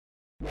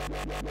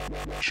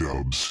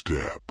Chub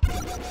Step.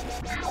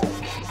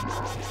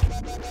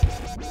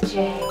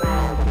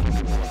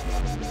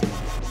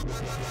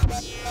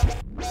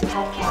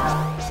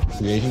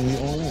 Creating the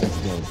oil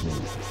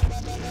judgment.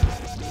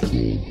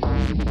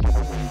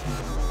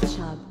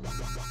 Chub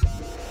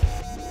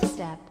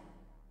Step.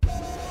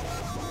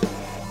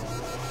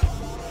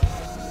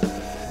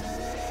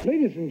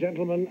 Ladies and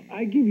gentlemen,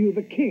 I give you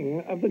the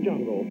king of the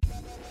jungle.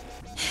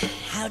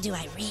 How do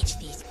I reach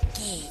these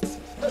kids?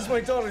 That's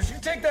my daughter. You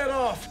take that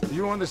off.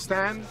 You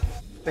understand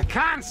the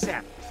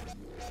concept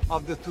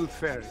of the Tooth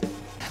Fairy?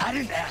 I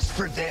didn't ask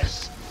for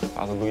this.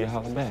 Hallelujah,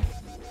 holla back.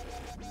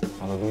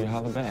 Hallelujah,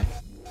 holla back.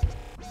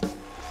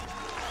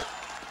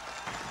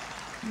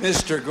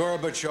 Mr.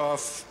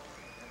 Gorbachev,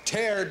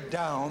 tear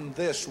down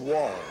this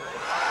wall.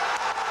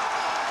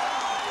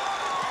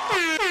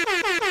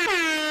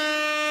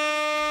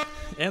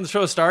 And the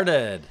show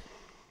started.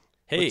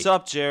 Hey. What's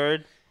up,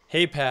 Jared?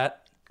 Hey,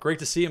 Pat. Great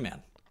to see you,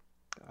 man.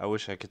 I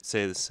wish I could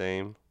say the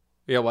same.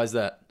 Yeah, why's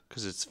that?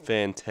 Because it's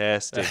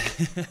fantastic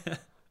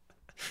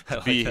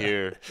to be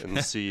here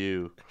and see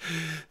you.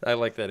 I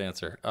like that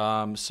answer.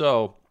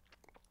 So,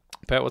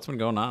 Pat, what's been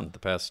going on the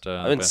past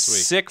I've been week?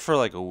 sick for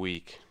like a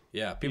week.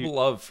 Yeah, people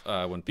love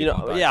when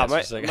people.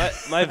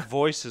 My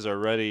voice is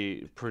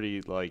already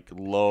pretty like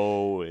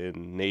low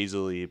and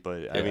nasally,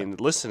 but I mean,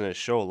 listening to the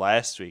show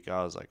last week,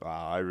 I was like,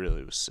 wow, I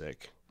really was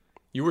sick.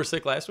 You were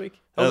sick last week?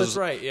 Oh, that's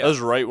right. Yeah, that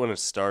was right when it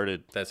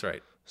started. That's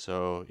right.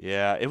 So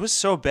yeah, it was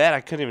so bad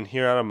I couldn't even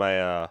hear out of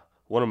my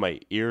one of my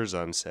ears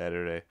on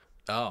Saturday.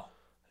 Oh.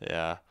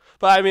 Yeah,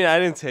 but I mean, I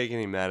didn't take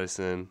any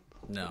medicine.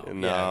 No.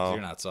 Yeah,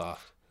 you're not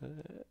soft.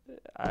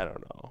 I don't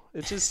know.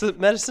 It's just that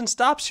medicine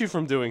stops you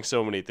from doing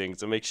so many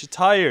things. It makes you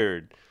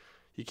tired.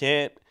 You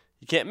can't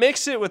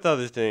mix it with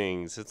other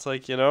things. It's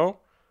like,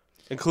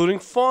 including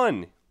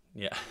fun.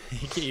 Yeah.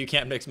 You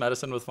can't mix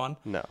medicine with fun?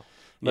 No.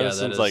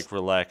 Medicine's like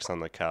relax on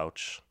the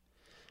couch.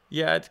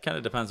 Yeah, it kind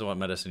of depends on what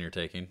medicine you're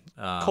taking.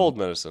 Cold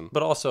medicine.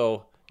 But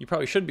also, you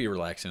probably should be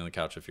relaxing on the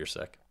couch if you're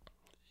sick.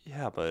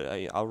 Yeah,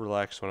 but I'll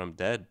relax when I'm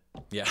dead.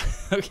 Yeah.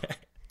 Okay.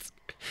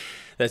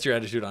 That's your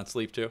attitude on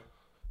sleep too?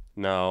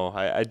 No,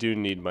 I do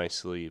need my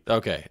sleep.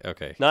 Okay.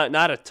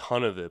 Not a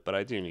ton of it, but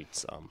I do need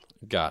some.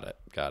 Got it.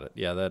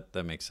 Yeah,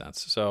 that makes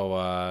sense.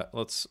 So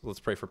let's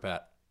pray for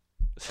Pat.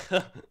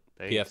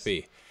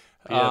 PFP.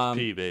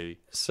 PFP, baby.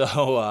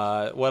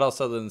 So what else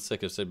other than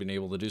sick have you been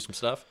able to do some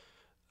stuff?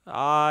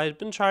 I've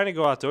been trying to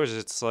go outdoors.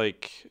 It's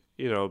like,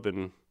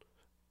 been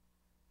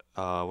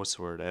what's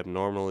the word?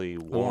 Abnormally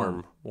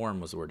warm. Warm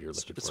was the word you're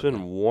looking for. It's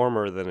been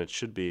warmer than it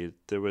should be.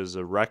 There was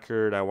a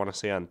record, I want to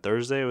say on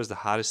Thursday, it was the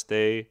hottest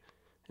day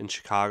in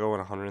Chicago in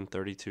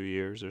 132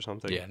 years or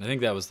something. Yeah, and I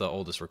think that was the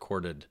oldest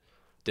recorded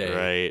day.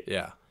 Right.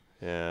 Yeah.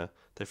 Yeah.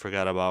 They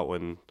forgot about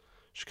when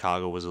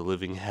Chicago was a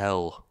living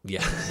hell.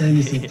 Yeah.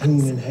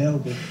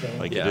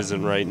 Like it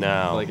isn't right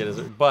now. Like it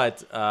is.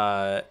 But,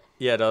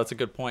 yeah, no, that's a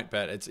good point,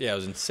 Pat. It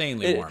was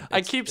insanely warm. I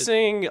keep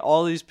seeing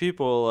all these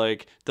people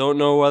like don't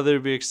know whether to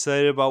be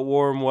excited about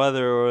warm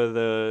weather or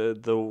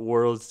the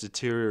world's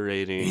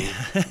deteriorating,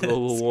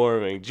 global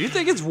warming. Do you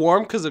think it's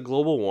warm because of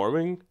global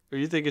warming, or do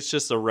you think it's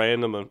just a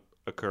random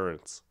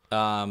occurrence?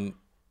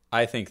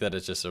 I think that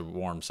it's just a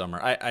warm summer.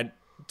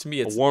 To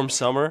me, it's a warm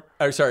summer.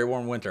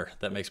 Warm winter.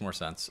 That makes more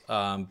sense.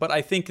 But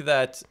I think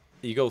that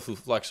you go through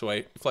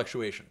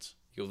fluctuations.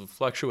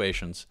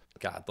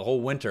 God, the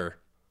whole winter,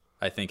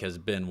 I think, has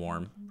been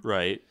warm.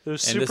 Right. It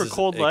was super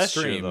cold last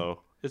year, though.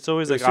 It's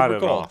always like super on and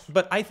cold. off.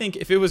 But I think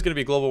if it was going to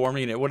be global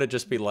warming, it wouldn't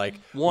just be like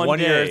one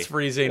day. year it's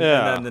freezing,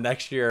 and then the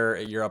next year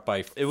you're up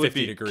by 50 it would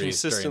be degrees.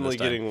 Consistently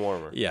getting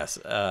warmer. Yes.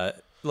 I'm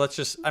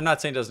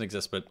not saying it doesn't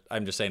exist, but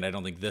I'm just saying I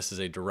don't think this is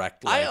a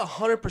direct. I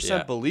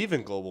 100% believe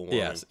in global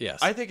warming. Yes.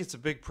 I think it's a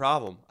big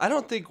problem. I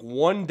don't think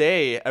one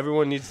day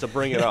everyone needs to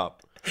bring it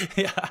up.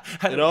 Yeah,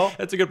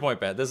 that's a good point,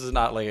 Pat. This is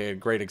not like a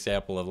great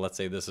example of, let's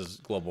say, this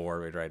is global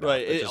warming right now.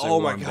 Right. Oh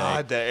my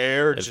God, the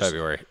air in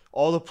February.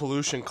 All the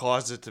pollution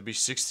caused it to be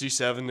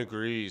 67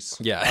 degrees.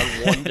 Yeah,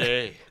 on one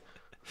day.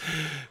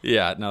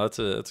 Yeah, no, that's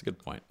a good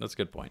point.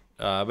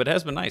 But it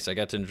has been nice. I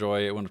got to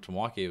enjoy. I went up to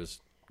Milwaukee. It was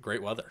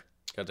great weather.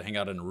 Got to hang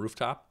out on a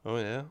rooftop. Oh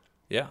yeah.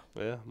 Yeah,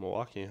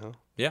 Milwaukee, huh?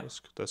 Yeah,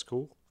 that's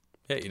cool.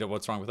 Yeah, you know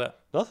what's wrong with that?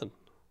 Nothing.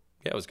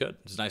 Yeah, it was good.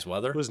 It was nice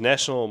weather. It was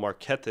National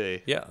Marquette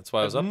Day. Yeah, that's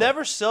why I was up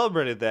never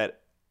celebrated that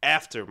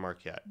after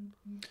Marquette.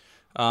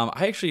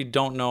 I actually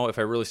don't know if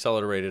I really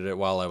celebrated it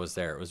while I was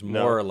there. It was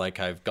more like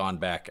I've gone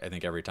back, I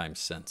think, every time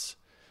since.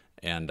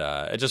 And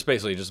it just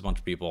basically just a bunch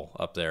of people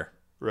up there.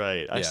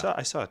 Right. Yeah.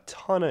 I saw a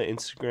ton of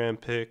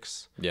Instagram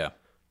pics. Yeah.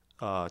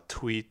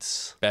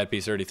 Tweets. Bad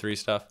Piece 33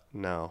 stuff?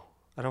 No.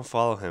 I don't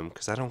follow him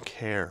because I don't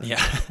care.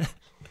 Yeah.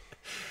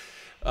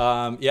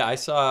 I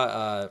saw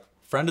a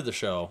friend of the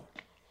show,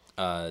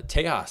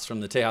 Tejas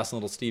from the Tejas and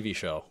Little Stevie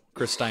show,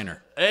 Chris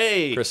Steiner.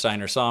 Hey! Chris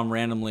Steiner. Saw him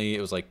randomly.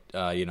 It was like,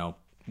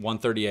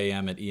 1:30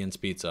 a.m. at Ian's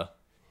Pizza.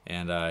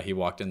 And he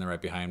walked in there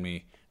right behind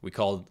me. We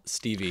called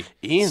Stevie.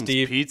 Ian's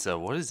Pizza?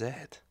 What is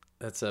that?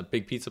 That's a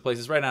big pizza place.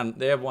 It's right on,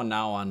 they have one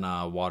now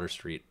on Water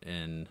Street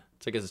in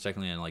So I guess it's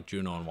technically in like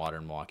Juneau and Water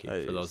in Milwaukee,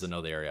 for those that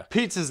know the area.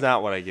 Pizza's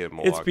not what I get in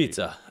Milwaukee. It's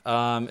pizza.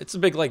 It's a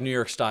big like New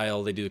York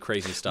style. They do the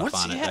crazy stuff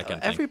on it. That kind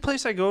of every thing.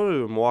 place I go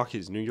to in Milwaukee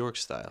is New York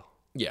style.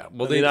 Yeah.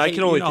 Well, I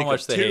can only think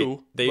of they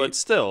two, but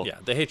still. Yeah,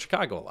 they hate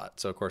Chicago a lot,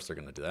 so of course they're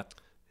going to do that.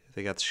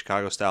 They got the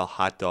Chicago style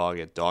hot dog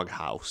at Dog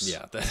House.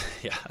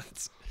 Yeah.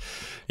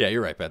 Yeah,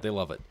 you're right, Pat. They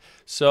love it.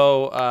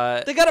 So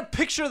they got a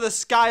picture of the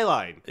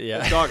skyline. Yeah,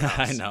 at Dog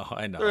House.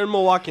 I know. They're in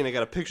Milwaukee and they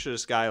got a picture of the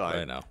skyline.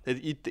 I know.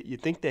 You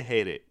think they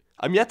hate it?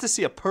 I'm yet to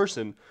see a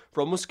person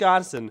from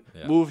Wisconsin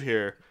move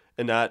here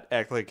and not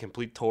act like a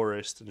complete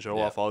tourist and show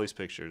off all these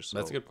pictures. So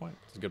That's a good point.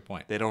 That's a good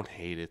point. They don't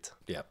hate it.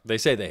 Yeah, they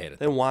say they hate it.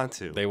 They want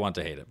to. They want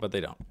to hate it, but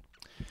they don't.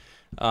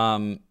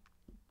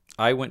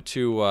 I went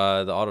to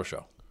the auto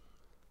show.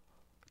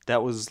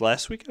 That was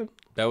last weekend?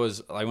 I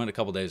went a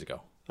couple days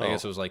ago. I Oh.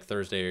 guess it was like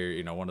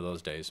Thursday or one of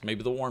those days.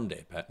 Maybe the warm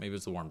day, Pat. Maybe it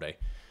was the warm day.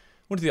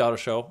 Went to the auto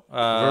show.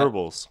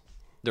 Convertibles.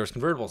 There was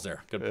convertibles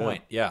there. Good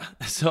point. Yeah.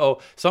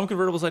 So some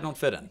convertibles I don't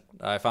fit in.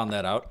 I found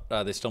that out.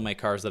 They still make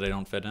cars that I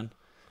don't fit in.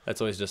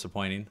 That's always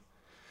disappointing.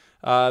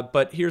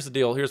 But here's the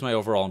deal. Here's my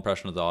overall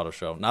impression of the auto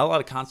show. Not a lot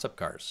of concept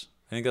cars.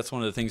 I think that's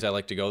one of the things I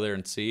like to go there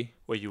and see.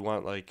 What, you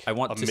want like I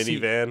want a to see-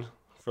 minivan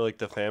for like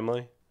the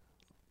family?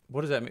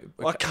 What does that mean?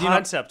 A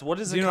concept. What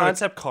does a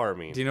concept car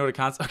mean? Do you know what a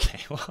concept? Okay,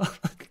 well,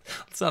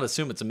 let's not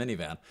assume it's a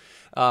minivan.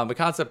 A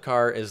concept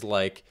car is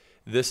like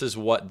this is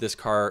what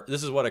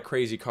a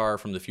crazy car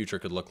from the future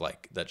could look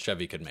like that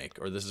Chevy could make,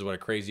 or this is what a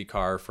crazy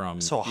car from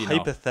So a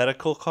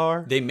hypothetical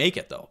car? They make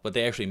it though, but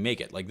they actually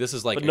make it. Like this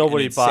is like But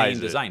nobody an insane buys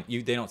it. design.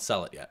 They don't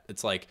sell it yet.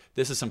 It's like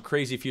this is some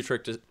crazy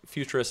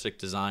futuristic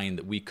design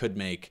that we could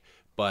make,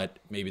 but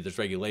maybe there's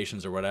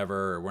regulations or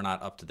whatever, or we're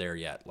not up to there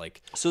yet.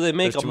 Like So they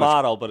make there's a too much-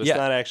 model, but it's Yeah.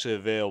 not actually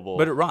available.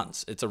 But it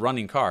runs. It's a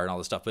running car and all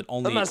this stuff. But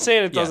only I'm not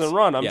saying it doesn't yes,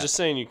 run. I'm yes. just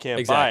saying you can't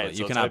Exactly. buy it. So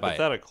You it's cannot buy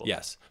hypothetical. it.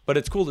 Yes, but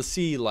it's cool to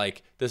see.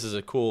 Like this is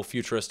a cool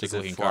futuristic Does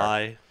looking it car.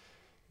 fly?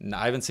 No,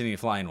 I haven't seen any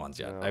flying ones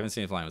yet. I haven't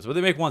seen any flying ones, but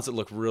they make ones that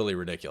look really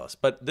ridiculous.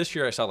 But this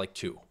year I saw like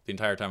 2 the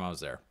entire time I was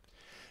there.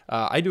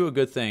 I do a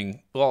good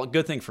thing. Well, a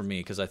good thing for me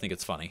because I think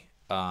it's funny.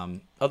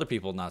 Other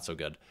people not so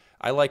good.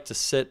 I like to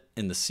sit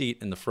in the seat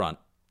in the front,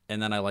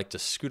 and then I like to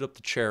scoot up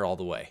the chair all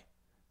the way.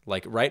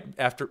 Like right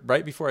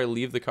before I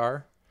leave the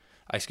car,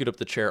 I scoot up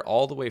the chair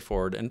all the way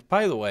forward. And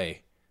by the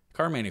way,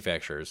 car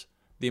manufacturers,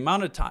 the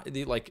amount of time,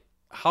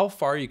 how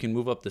far you can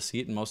move up the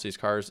seat in most of these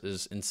cars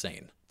is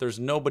insane. There's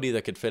nobody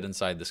that could fit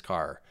inside this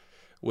car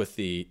with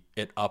it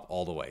up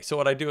all the way. So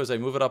what I do is I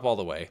move it up all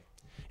the way,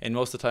 and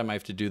most of the time I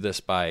have to do this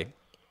by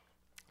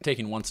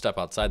taking one step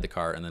outside the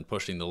car and then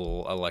pushing the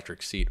little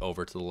electric seat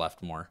over to the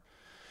left more.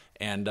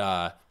 And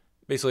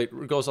basically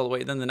it goes all the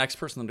way. Then the next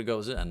person that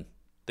goes in,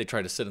 they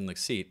try to sit in the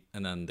seat,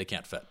 and then they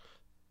can't fit.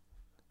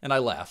 And I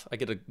laugh. I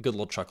get a good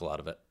little chuckle out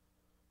of it.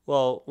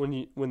 Well,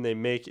 when they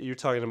make it, you're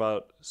talking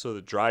about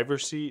the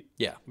driver's seat.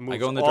 Yeah, moves I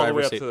go in the all the way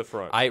driver's up seat to the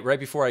front. right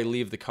before I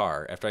leave the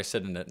car, after I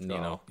sit in it,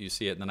 and you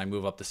see it, and then I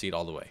move up the seat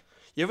all the way.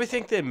 You ever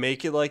think they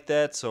make it like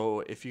that?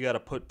 So if you got to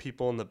put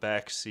people in the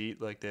back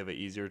seat, like they have an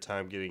easier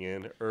time getting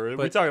in, or are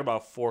we talking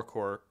about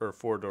 4-door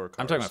cars?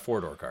 I'm talking about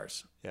 4-door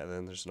cars. Yeah,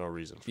 then there's no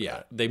reason for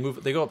Yeah,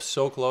 that. they go up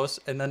so close,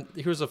 and then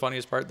here's the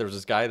funniest part: there was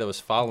this guy that was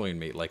following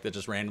me, like that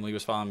just randomly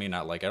was following me.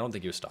 Not like I don't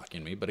think he was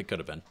stalking me, but it could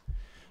have been.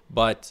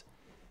 But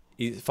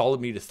he followed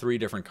me to 3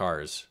 different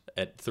cars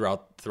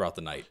throughout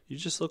the night. You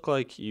just look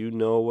like you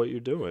know what you're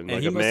doing, And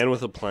like he a must- man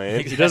with a plan.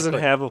 Exactly. He doesn't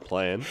have a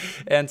plan.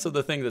 And so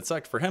the thing that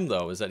sucked for him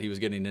though is that he was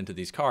getting into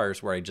these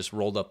cars where I just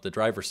rolled up the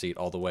driver's seat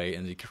all the way,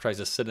 and he tries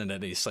to sit in it,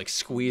 and he's like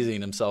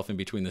squeezing himself in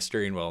between the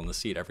steering wheel and the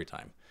seat every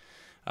time.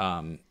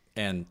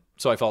 And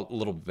so I felt a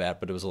little bad,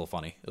 but it was a little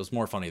funny. It was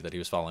more funny that he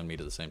was following me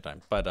to the same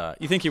time. But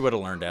you think he would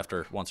have learned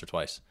after once or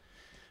twice,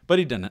 but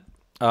he didn't.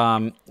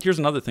 Here's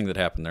another thing that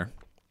happened there.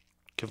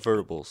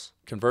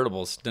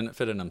 Convertibles Didn't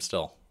fit in them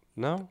still.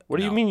 No? What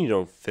do you No. mean you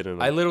don't fit in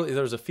them?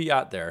 There was a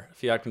Fiat there,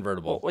 Fiat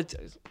convertible. What?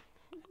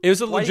 It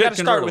was a Why you legit gotta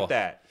start convertible. with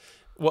that?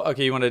 Well,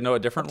 okay, you want to know a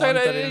different one?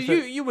 That didn't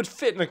fit? You would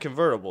fit in a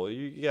convertible.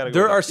 You gotta go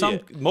There with are a some,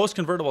 Fiat. most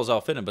convertibles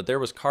I'll fit in, but there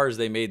was cars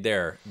they made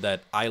there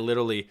that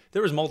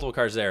there was multiple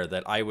cars there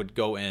that I would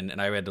go in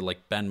and I had to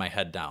like bend my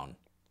head down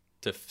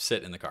to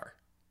sit in the car.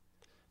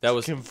 That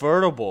was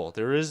convertible.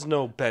 There is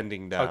no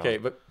bending down. okay,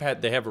 but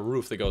Pat, they have a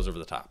roof that goes over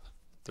the top.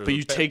 There's But a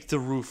you fa- take the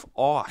roof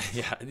off.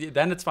 yeah,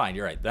 then it's fine.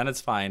 You're right. Then it's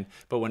fine.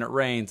 But when it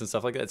rains and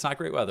stuff like that, it's not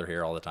great weather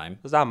here all the time.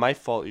 It's not my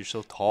fault you're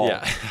so tall.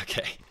 Yeah.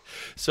 Okay.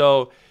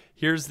 So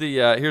here's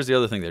the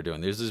other thing they're doing.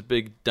 There's these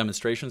big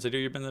demonstrations they do.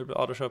 You've been to the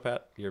auto show,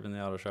 Pat? You ever been to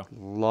the auto show?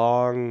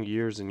 Long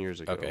years and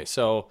years ago. Okay.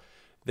 So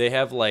they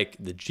have like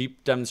the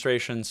Jeep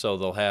demonstration. So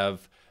they'll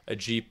have a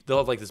Jeep. They'll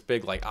have like this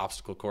big like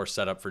obstacle course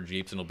set up for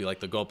Jeeps, and it'll be like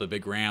they'll go up a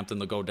big ramp, then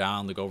they'll go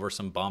down, they'll go over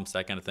some bumps,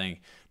 that kind of thing.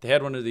 They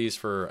had one of these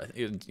for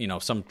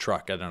some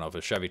truck. I don't know if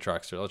it's Chevy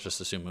trucks, or let's just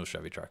assume it was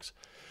Chevy trucks.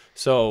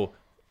 So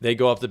they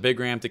go up the big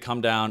ramp, they come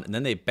down, and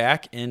then they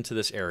back into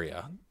this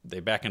area. They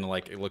back into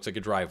like it looks like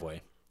a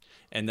driveway,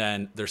 and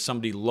then there's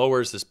somebody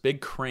lowers this big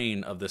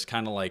crane of this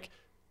kind of like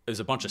there's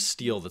a bunch of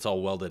steel that's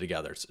all welded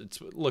together. It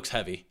looks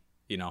heavy,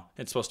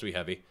 it's supposed to be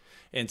heavy,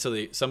 and so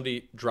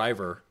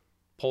driver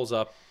pulls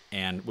up,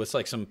 and with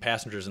like some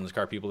passengers in this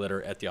car, people that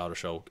are at the auto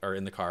show are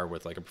in the car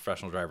with like a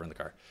professional driver in the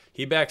car.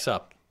 He backs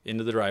up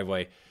into the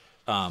driveway.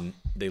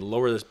 They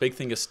lower this big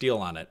thing of steel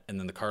on it, and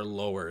then the car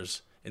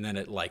lowers, and then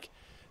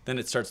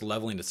it starts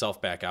leveling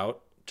itself back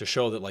out to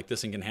show that like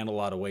this thing can handle a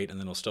lot of weight, and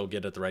then it'll still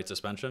get at the right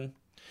suspension.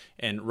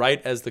 And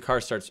right as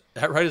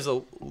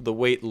the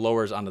weight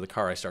lowers onto the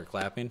car, I start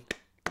clapping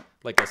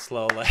like a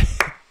slow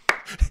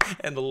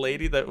and the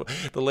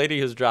lady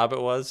whose job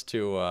it was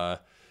to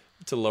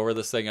lower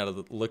this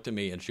thing looked at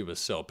me, and she was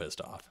so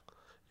pissed off.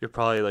 You're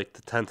probably like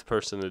the 10th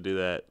person to do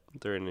that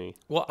during the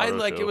auto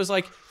show. It was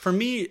like, for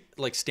me,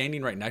 like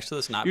standing right next to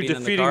this, not You're being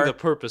in the car. You're defeating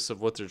the purpose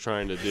of what they're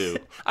trying to do.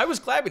 I was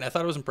clapping. I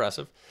thought it was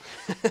impressive.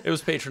 It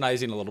was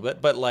patronizing a little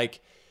bit, but like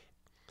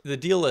the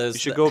deal is, you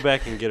should go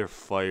back and get her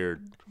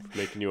fired for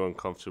making you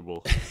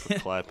uncomfortable for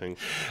clapping.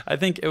 I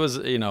think it was,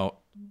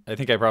 I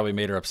think I probably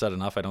made her upset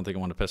enough. I don't think I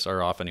want to piss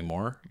her off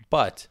anymore.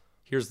 But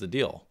here's the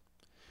deal.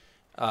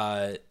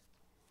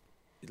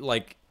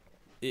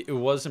 It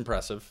was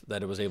impressive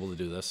that it was able to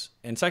do this.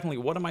 And secondly,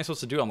 what am I supposed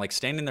to do? I'm like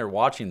standing there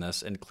watching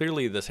this, and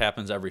clearly this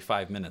happens every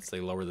 5 minutes. They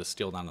lower this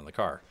steel down in the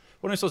car.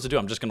 What am I supposed to do?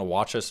 I'm just going to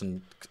watch this,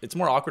 and it's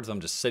more awkward if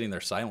I'm just sitting there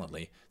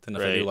silently than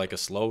if I do like a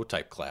slow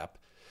type clap.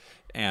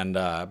 And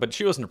but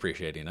she wasn't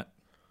appreciating it.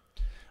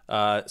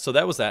 So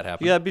that was that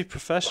happening. You gotta be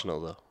professional,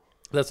 though.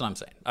 That's what I'm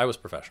saying. I was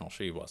professional.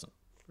 She wasn't.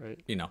 Right.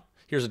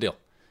 Here's the deal.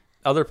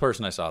 Other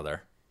person I saw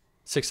there,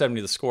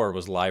 670 The Score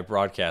was live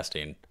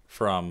broadcasting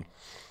from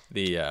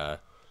the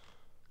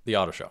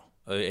auto show,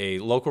 a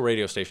local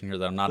radio station here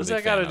that I'm not a big fan of.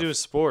 What's that got to do with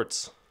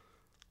sports?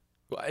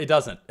 Well, it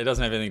doesn't. It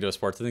doesn't have anything to do with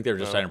sports. I think they were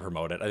just trying to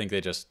promote it. I think they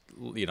just,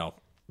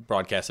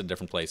 broadcast it in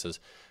different places.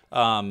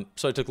 So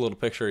I took a little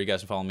picture. You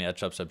guys can follow me at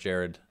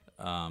ChubStepJared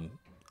on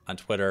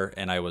Twitter,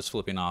 and I was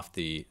flipping off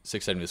the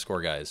 670 The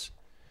Score guys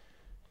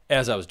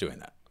as I was doing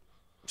that.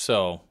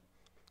 So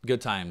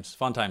good times,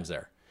 fun times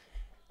there.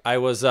 I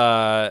was,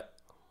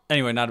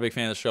 anyway, not a big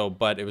fan of the show,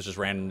 but it was just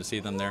random to see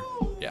them there.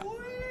 Yeah.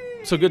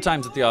 So good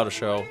times at the auto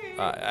show.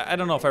 I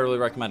don't know if I really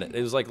recommend it.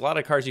 It was like a lot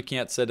of cars you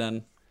can't sit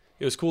in.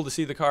 It was cool to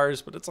see the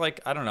cars, but it's like,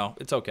 I don't know.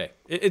 It's okay.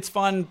 It's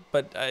fun,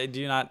 but I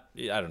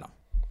don't know.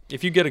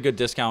 If you get a good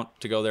discount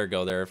to go there,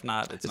 go there. If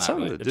not, it's not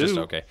something really. to It's do. just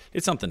okay.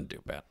 It's something to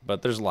do, Pat.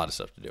 But there's a lot of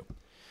stuff to do.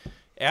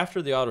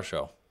 After the auto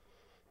show,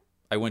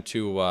 I went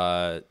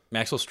to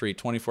Maxwell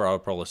Street 24-hour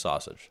Polish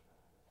sausage.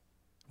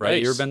 Right?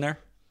 Nice. You ever been there?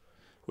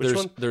 Which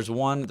one? There's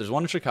one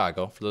in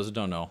Chicago, for those who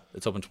don't know.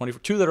 It's open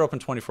 2 that are open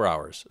 24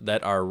 hours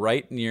that are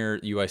right near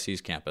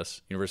UIC's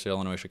campus, University of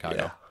Illinois Chicago.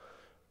 Yeah.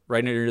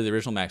 Right near the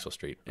original Maxwell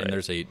Street. And Right.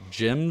 there's a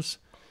Jim's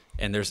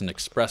and there's an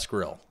Express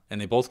Grill. And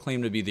they both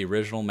claim to be the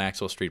original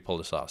Maxwell Street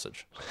Polish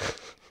sausage.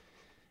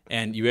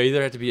 And you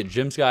either have to be a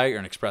Jim's guy or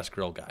an Express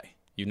Grill guy.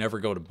 You never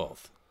go to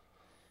both.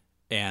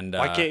 And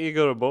Why can't you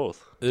go to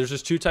both? There's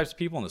just two types of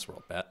people in this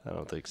world, Pat. I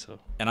don't think so.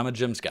 And I'm a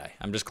Jim's guy.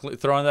 I'm just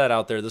throwing that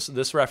out there.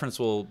 This reference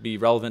will be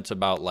relevant to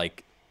about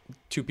like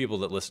 2 people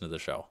that listen to the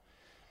show.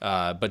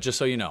 But just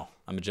so you know,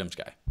 I'm a Jim's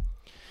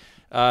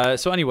guy.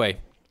 So anyway,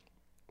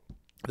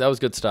 that was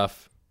good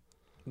stuff.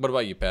 What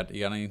about you, Pat?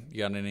 You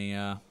got any?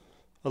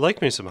 I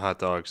like me some hot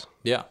dogs.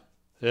 Yeah.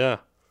 Yeah.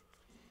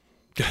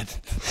 Good.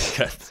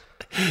 Good.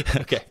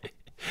 Okay.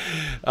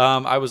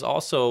 I was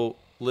also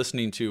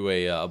listening to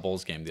a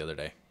Bulls game the other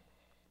day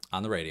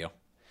on the radio.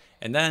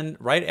 And then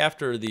right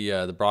after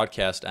the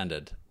broadcast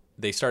ended,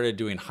 they started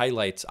doing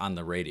highlights on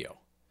the radio.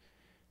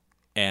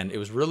 And it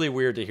was really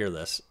weird to hear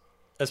this,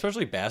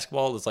 especially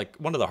basketball. It's like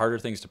one of the harder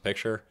things to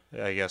picture.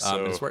 Yeah, I guess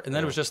so. And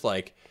then it was just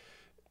like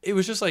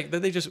that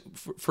they just,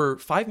 for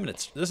 5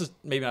 minutes, this is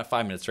maybe not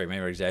 5 minutes straight,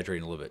 maybe I'm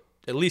exaggerating a little bit,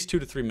 at least 2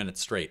 to 3 minutes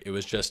straight. It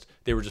was just,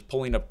 they were just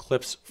pulling up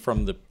clips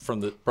from the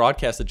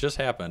broadcast that just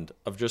happened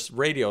of just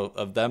radio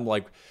of them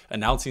like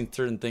announcing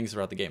certain things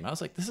throughout the game. And I was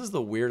like, this is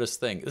the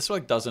weirdest thing. This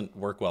like doesn't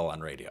work well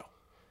on radio.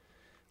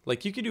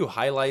 Like you could do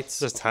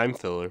highlights. It's a time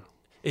filler.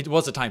 It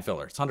was a time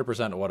filler. It's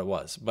 100% what it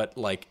was. But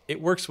like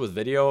it works with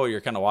video.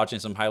 You're kind of watching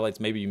some highlights.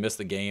 Maybe you missed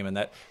the game and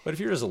that. But if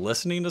you're just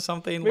listening to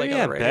something Maybe like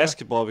on the radio,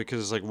 basketball,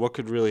 because it's like what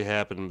could really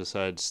happen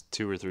besides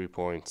 2 or 3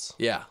 points?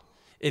 yeah,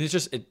 and it's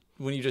just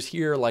when you just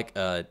hear like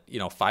a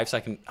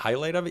 5-second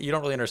highlight of it, you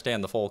don't really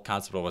understand the full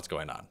concept of what's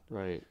going on.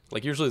 Right.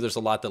 Like usually there's a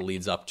lot that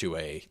leads up to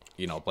a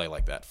play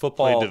like that.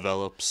 Football Play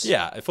develops.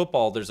 Yeah, at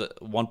football there's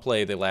one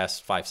play that lasts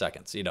 5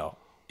 seconds. You don't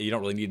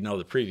really need to know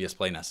the previous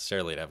play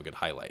necessarily to have a good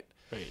highlight.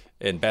 Right.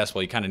 In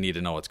basketball, you kind of need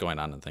to know what's going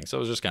on and things. So it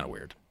was just kind of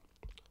weird.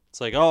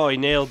 It's like, oh, he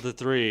nailed the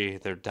 3.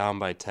 They're down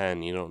by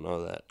 10. You don't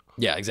know that.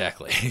 Yeah,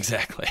 exactly.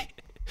 Exactly.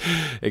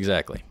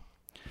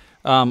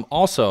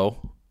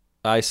 Also,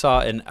 I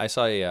saw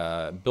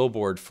a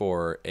billboard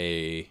for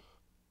a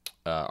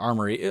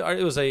armory.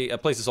 It was a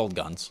place that sold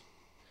guns,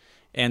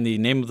 and the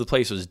name of the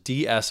place was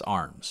DS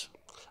Arms.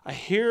 I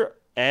hear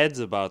ads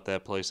about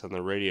that place on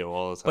the radio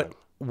all the time. But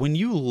when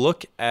you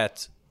look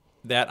at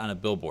that on a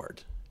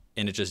billboard,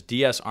 and it's just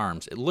DS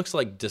Arms, it looks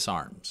like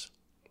disarms.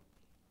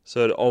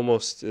 So it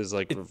almost is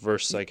like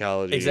reverse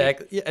psychology.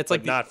 Exactly. Yeah, it's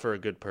like not for a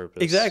good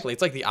purpose. Exactly.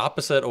 It's like the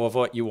opposite of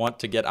what you want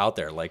to get out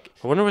there. Like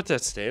I wonder what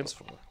that stands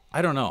for.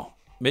 I don't know.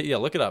 Yeah,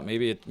 look it up.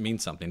 Maybe it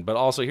means something. But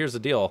also, here's the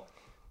deal: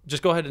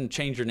 just go ahead and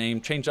change your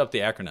name. Change up the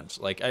acronyms.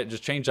 Like,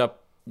 just change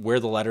up where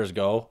the letters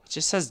go. It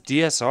just says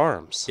DS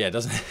Arms. Yeah, it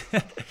doesn't.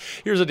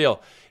 Here's the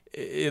deal: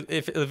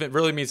 if it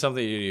really means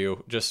something to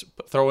you, just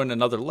throw in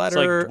another It's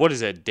letter. like, what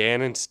is it,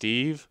 Dan and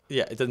Steve?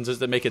 Yeah, it doesn't just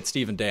make it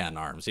Steve and Dan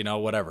Arms,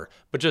 whatever.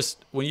 But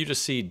just when you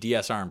just see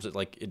DS Arms,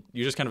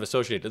 you just kind of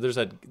associate it.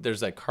 There's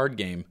that card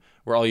game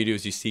where all you do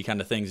is you see kind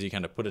of things, you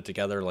kind of put it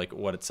together like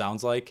what it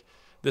sounds like.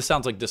 This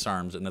sounds like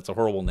Disarms, and that's a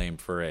horrible name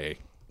for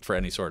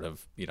any sort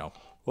of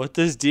What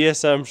does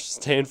DSM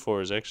stand for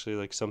is actually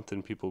like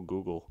something people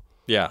Google.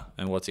 Yeah,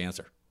 and what's the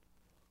answer?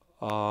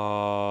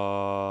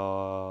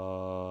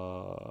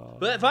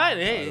 But fine,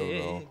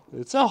 hey.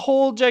 It's a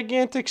whole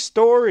gigantic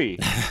story.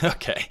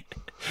 Okay.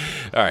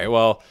 All right.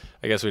 Well,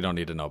 I guess we don't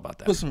need to know about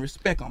that. Put some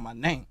respect on my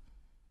name.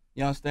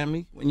 You understand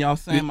me? When y'all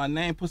saying my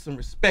name, put some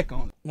respect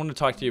on it. I want to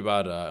talk to you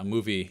about a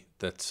movie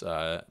that's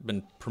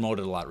been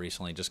promoted a lot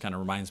recently. Just kind of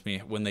reminds me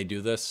when they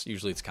do this,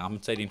 usually it's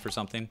compensating for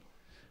something.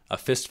 A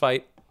Fist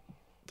Fight.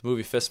 The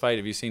movie Fist Fight.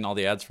 Have you seen all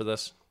the ads for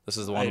this? This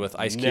is the one with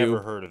Ice Cube.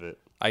 Never heard of it.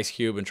 Ice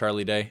Cube and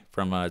Charlie Day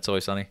from It's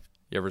Always Sunny.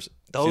 You ever seen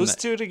Those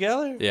that? two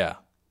together? Yeah.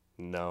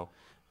 No.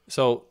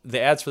 So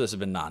the ads for this have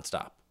been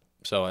nonstop.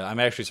 So I'm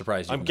actually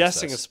surprised. I'm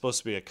guessing it's supposed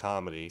to be a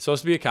comedy. It's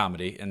supposed to be a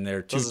comedy, and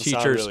they're two Doesn't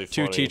sound teachers. really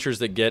Two funny. teachers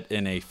that get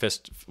in a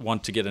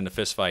want to get in a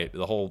fist fight.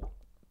 The whole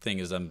thing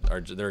is they're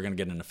going to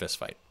get in a fist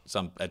fight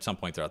at some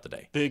point throughout the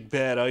day. Big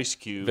bad Ice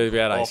Cube. Big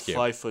bad all Ice Cube.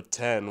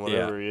 5'10",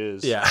 whatever he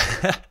is. Yeah.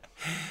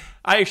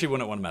 I actually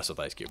wouldn't want to mess with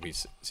Ice Cube. He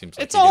seems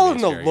like It's all in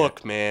the scary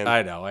look, guy. man.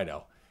 I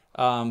know.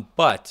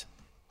 But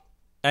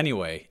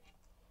anyway,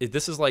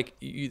 this is like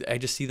I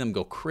just see them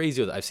go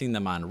crazy with it. I've seen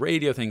them on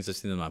radio things. I've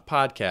seen them on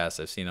podcasts.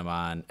 I've seen them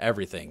on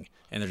everything,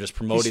 and they're just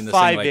promoting this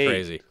thing like 5'8".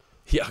 crazy.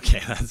 Yeah,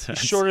 okay, that's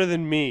shorter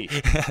than me.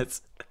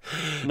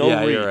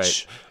 No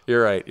reach.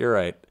 You're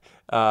right.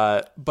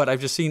 But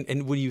I've just seen,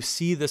 and when you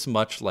see this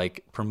much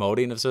like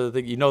promoting of sort of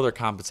thing, they're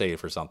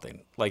compensated for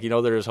something. Like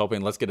they're just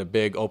hoping let's get a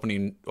big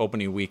opening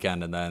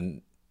weekend, and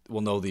then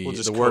we'll know the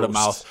word of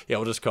mouth. Yeah,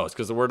 we'll just coast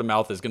because the word of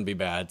mouth is going to be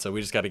bad. So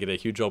we just got to get a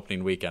huge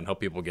opening weekend, hope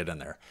people get in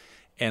there.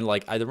 And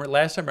like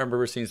last time I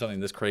remember seeing something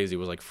this crazy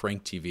was like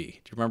Frank TV. Do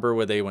you remember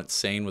where they went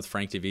sane with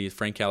Frank TV,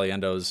 Frank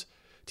Caliendo's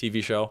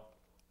TV show?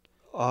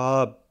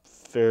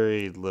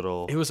 Very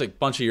little. It was like a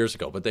bunch of years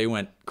ago, but they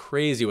went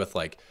crazy with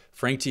like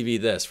Frank TV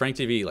this, Frank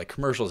TV, like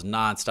commercials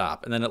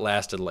nonstop. And then it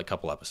lasted like a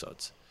couple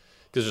episodes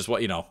because just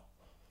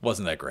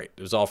wasn't that great.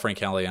 It was all Frank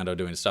Caliendo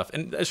doing stuff.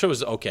 And the show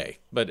was okay,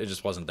 but it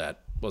just wasn't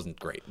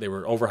great. They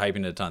were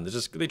overhyping it a ton.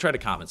 They try to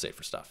compensate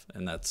for stuff.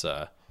 And that's,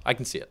 I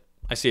can see it.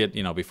 I see it,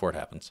 before it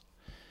happens.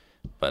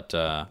 But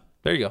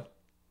there you go.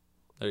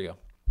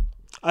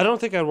 I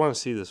don't think I'd want to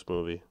see this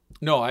movie.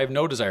 No, I have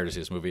no desire to see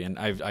this movie. And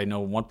I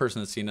know one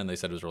person that's seen it and they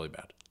said it was really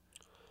bad.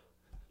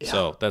 Yeah.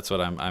 So that's what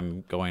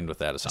I'm going with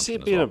that assumption. I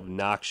see it being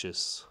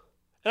obnoxious.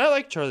 And I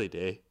like Charlie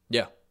Day.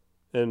 Yeah.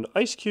 And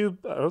Ice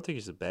Cube, I don't think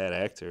he's a bad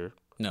actor.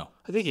 No.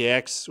 I think he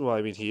acts,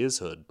 he is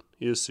hood.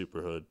 He is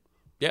super hood.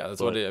 Yeah, that's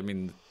what he was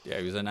in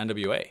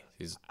NWA.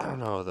 I don't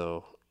know,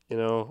 though.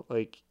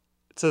 It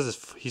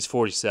says he's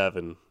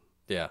 47.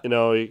 Yeah.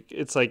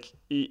 It's like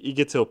you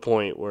get to a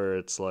point where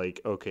it's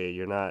like, okay,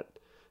 you're not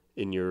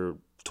in your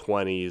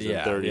 20s and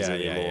 30s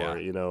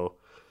anymore,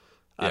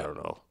 I don't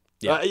know.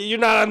 Yeah. You're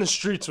not on the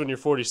streets when you're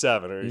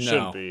 47, or you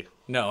shouldn't be.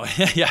 No,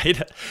 yeah,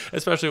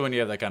 especially when you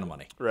have that kind of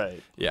money.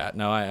 Right. Yeah,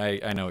 no,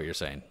 I know what you're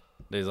saying.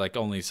 There's like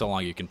only so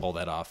long you can pull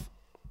that off.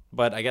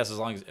 But I guess as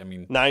long as,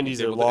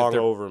 90s are long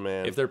over,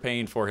 man. If they're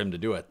paying for him to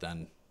do it,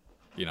 then,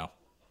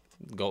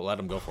 let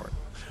him go for it.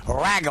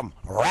 Rag 'em,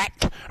 rag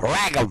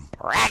 'em.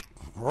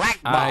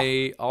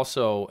 I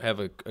also have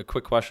a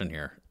quick question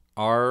here.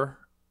 Are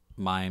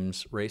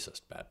mimes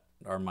racist, Pat?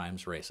 Are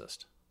mimes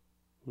racist?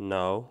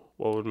 No.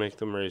 What would make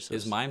them racist?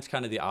 Is mimes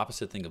kind of the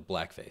opposite thing of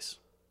blackface?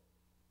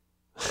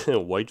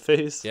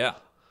 Whiteface? Yeah.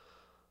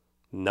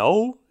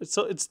 No.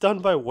 It's done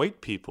by white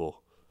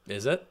people.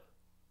 Is it?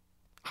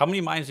 How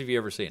many mimes have you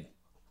ever seen?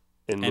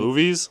 In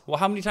movies? Well,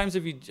 how many times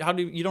you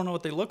don't know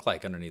what they look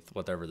like underneath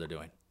whatever they're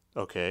doing?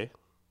 Okay.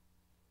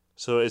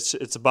 So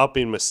it's about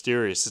being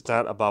mysterious. It's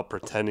not about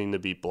pretending to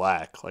be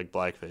black like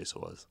blackface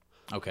was.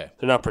 Okay.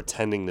 They're not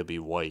pretending to be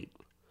white.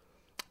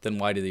 Then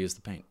why do they use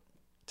the paint?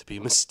 To be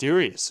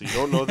mysterious, so you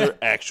don't know their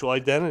actual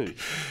identity.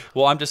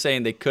 Well, I'm just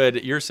saying they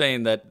could. You're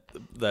saying that.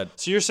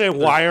 So you're saying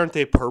why aren't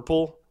they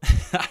purple?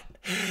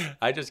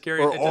 I just carry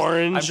or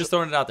orange. I'm just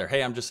throwing it out there.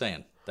 Hey, I'm just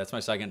saying. That's my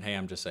second. Hey,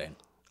 I'm just saying.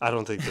 I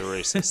don't think they're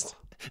racist.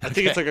 I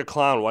think it's like a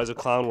clown. Why does a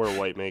clown wear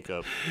white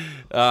makeup?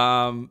 They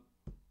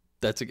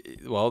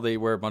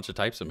wear a bunch of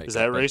types of makeup. Is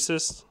that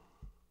racist?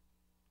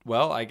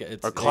 Well, are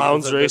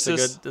clowns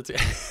racist?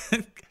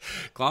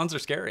 Clowns are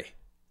scary.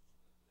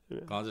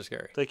 Clowns are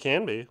scary. They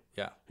can be.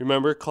 Yeah.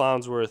 Remember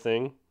clowns were a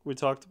thing we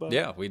talked about?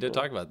 Yeah, we did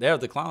talk about that. Yeah,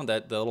 the clown,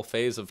 the little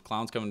phase of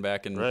clowns coming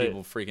back and right.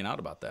 people freaking out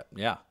about that.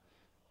 Yeah.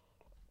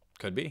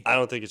 Could be. I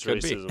don't think it's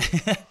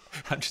racism.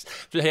 I'm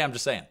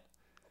just saying.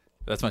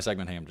 That's my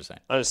segment. Hey, I'm just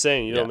saying. I'm just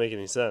saying you don't make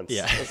any sense.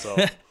 Yeah. That's all.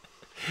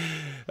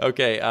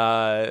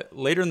 Okay.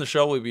 Later in the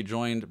show, we'll be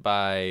joined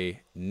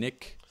by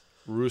Nick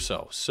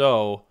Russo.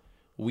 So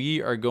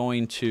we are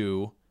going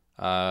to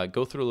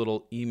go through a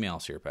little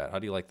emails here, Pat. How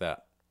do you like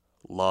that?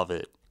 Love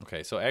it.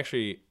 Okay. So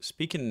actually,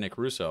 speaking of Nick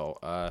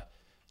Russo,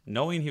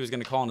 knowing he was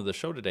going to call into the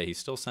show today, he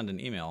still sent an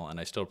email, and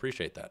I still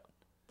appreciate that.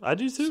 I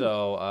do too.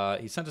 So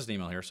he sent us an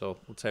email here. So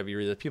let's have you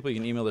read it. People, you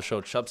can email the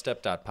show,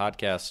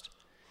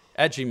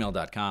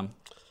 chubstep.podcast@gmail.com.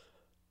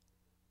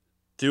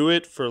 Do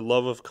it for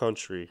love of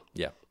country.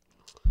 Yeah.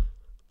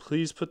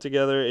 Please put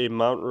together a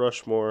Mount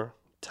Rushmore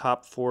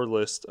top 4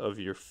 list of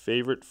your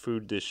favorite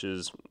food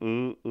dishes.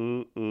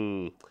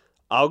 I'll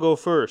go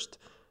first.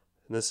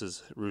 And this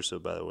is Russo,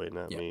 by the way,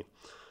 not me.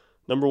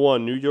 Number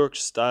 1, New York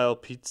style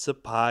pizza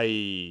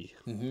pie.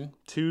 2,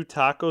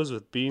 tacos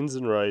with beans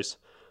and rice.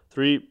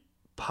 3,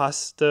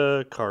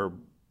 pasta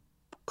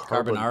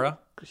Carbonara?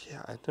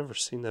 Yeah, I've never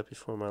seen that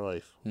before in my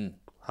life.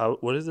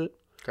 What is it?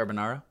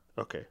 Carbonara?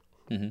 Okay.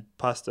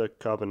 Pasta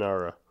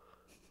carbonara.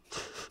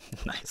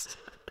 Nice.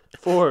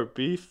 4,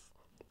 beef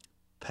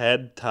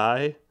pad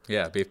thai.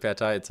 Yeah, beef pad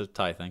thai. It's a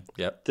Thai thing.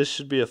 Yep. This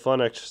should be a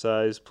fun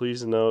exercise.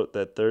 Please note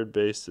that third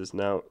base does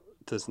not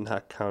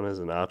count as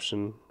an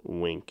option.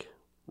 Wink.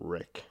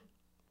 Rick.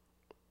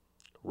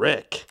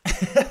 Rick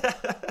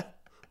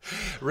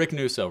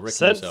Nusso.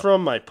 Sent Nusso.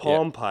 from my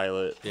Palm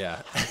Pilot.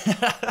 Yeah.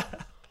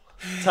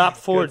 Top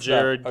 4, Good stuff.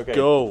 Jared. Okay,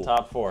 Go.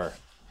 Top 4.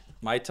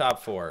 My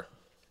top 4.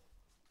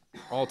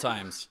 All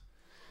times.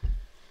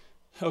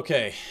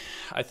 Okay.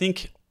 I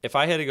think if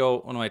I had to go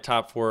one of my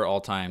top 4 all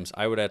times,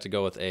 I would have to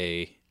go with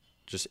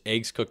just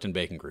eggs cooked in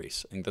bacon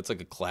grease. I think that's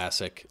like a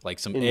classic. Like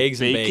some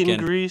eggs and bacon.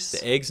 Grease?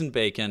 The eggs and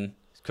bacon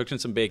cooked in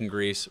some bacon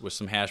grease with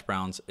some hash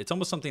browns. It's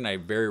almost something I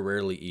very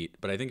rarely eat.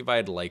 But I think if I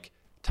had to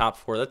top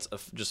 4, that's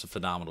just a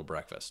phenomenal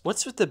breakfast.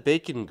 What's with the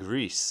bacon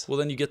grease? Well,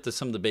 then you get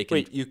some of the bacon.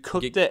 Wait, you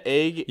cook the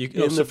egg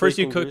first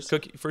you grease?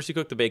 First you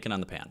cook the bacon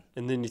on the pan.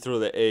 And then you throw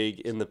the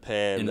egg in the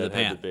pan had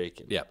the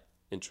bacon. Yeah.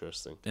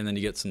 Interesting. And then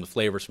you get some of the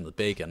flavors from the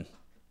bacon. You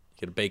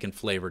get a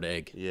bacon-flavored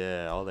egg.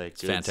 Yeah, all that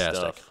good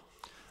fantastic. stuff.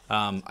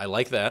 I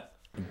like that.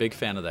 I'm a big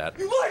fan of that.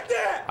 You like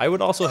that? I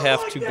would also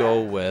have to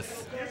go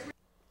with...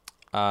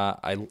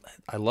 I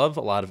love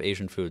a lot of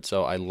Asian food,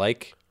 so I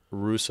like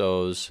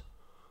Russo's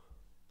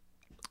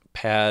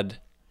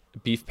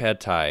beef pad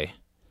thai,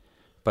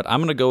 but I'm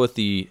going to go with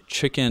the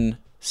chicken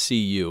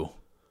CU,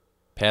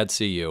 pad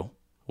CU,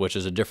 which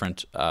is a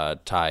different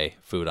Thai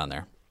food on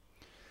there.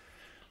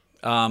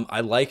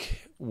 I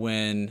like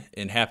when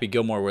in Happy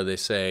Gilmore where they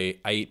say,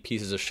 I eat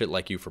pieces of shit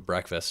like you for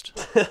breakfast.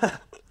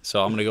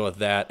 So I'm going to go with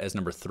that as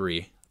number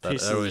 3.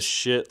 Pieces of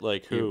shit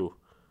like who?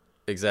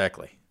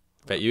 Exactly.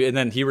 And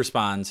then he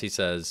responds, he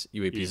says,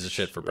 you eat pieces of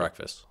shit for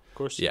breakfast. Of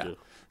course you do.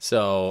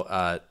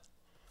 So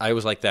I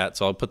was like that,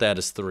 so I'll put that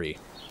as 3.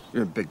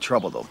 You're in big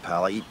trouble, though,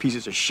 pal. I eat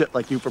pieces of shit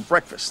like you for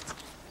breakfast.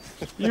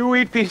 You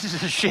eat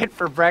pieces of shit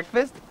for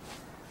breakfast?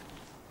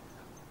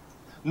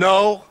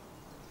 No.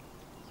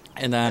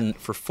 And then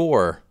for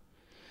 4,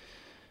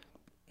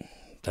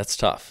 that's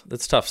tough.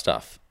 That's tough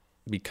stuff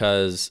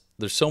because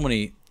there's so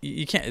many.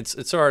 You can't.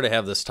 It's so hard to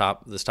have this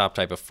top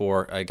type of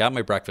 4. I got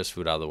my breakfast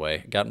food out of the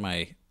way. Got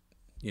my,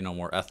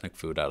 more ethnic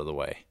food out of the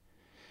way.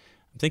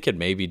 I'm thinking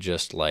maybe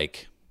just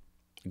like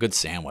a good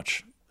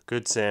sandwich.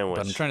 Good sandwich.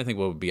 But I'm trying to think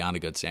what would be on a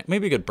good sandwich.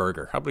 Maybe a good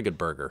burger. How about a good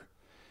burger?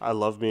 I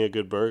love me a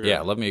good burger. Yeah,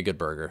 I love me a good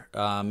burger.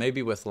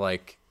 Maybe with I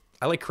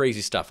like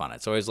crazy stuff on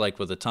it. So I always like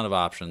with a ton of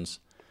options.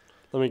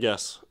 Let me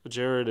guess.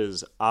 Jared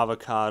is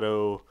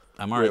avocado.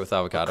 I'm all right with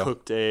avocado. A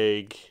cooked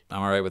egg.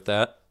 I'm all right with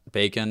that.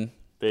 Bacon.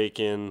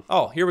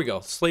 Oh, here we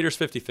go. Slater's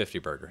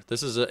 50/50 burger.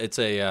 This is it.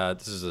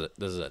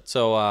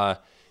 So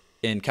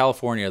in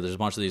California, there's a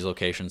bunch of these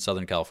locations,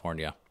 Southern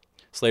California.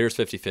 Slater's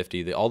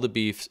 50/50.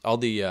 All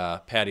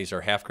the patties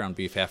are half ground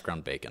beef, half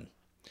ground bacon.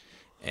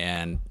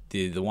 And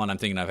the one I'm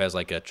thinking of has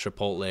like a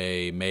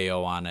chipotle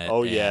mayo on it.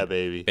 Oh yeah,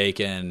 baby.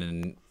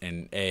 Bacon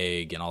and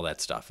egg and all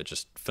that stuff. It's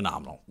just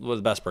phenomenal. It was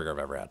the best burger I've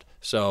ever had.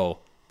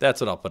 So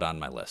that's what I'll put on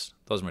my list.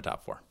 Those are my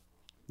top 4.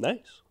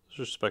 Nice. It's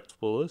a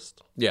respectable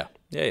list. Yeah.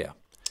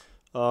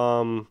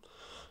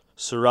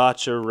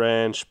 Sriracha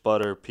ranch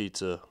butter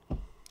pizza.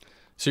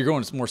 So you're going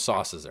with more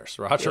sauces there.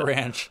 Sriracha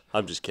ranch.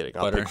 I'm just kidding.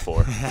 I'll butter. pick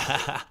 4.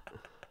 I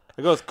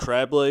go with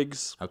crab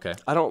legs. Okay.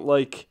 I don't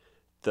like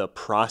the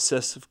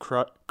process of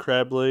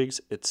crab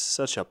legs. It's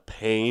such a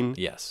pain.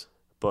 Yes.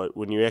 But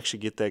when you actually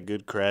get that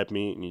good crab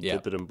meat and you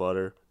dip it in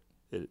butter,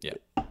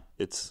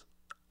 it's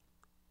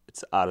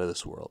out of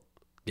this world.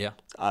 Yeah.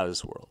 It's out of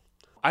this world.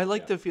 I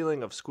like the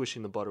feeling of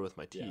squishing the butter with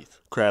my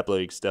teeth. Crab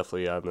legs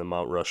definitely on the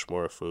Mount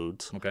Rushmore of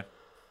foods. Okay.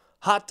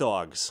 Hot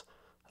dogs.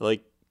 I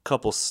like a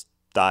couple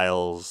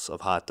styles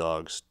of hot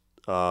dogs.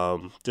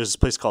 There's this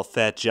place called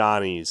Fat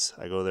Johnny's.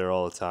 I go there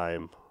all the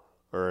time.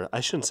 Or I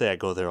shouldn't say I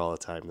go there all the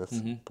time. That's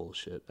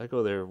bullshit. I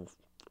go there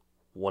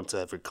once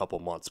every couple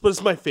months. But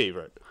it's my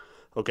favorite.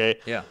 Okay?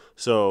 Yeah.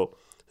 So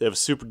they have a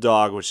super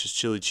dog, which is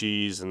chili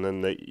cheese, and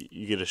then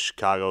you get a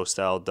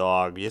Chicago-style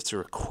dog. You have to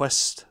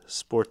request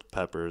sports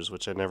peppers,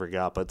 which I never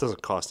got, but it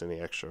doesn't cost any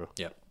extra.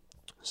 Yep.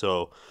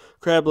 So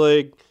crab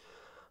leg,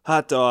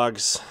 hot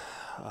dogs,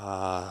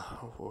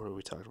 What are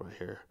we talking about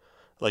here?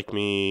 Like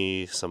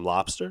me some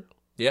lobster.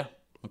 Yeah.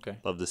 Okay.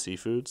 Love the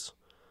seafoods.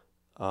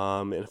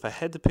 And if I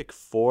had to pick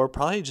 4,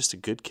 probably just a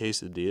good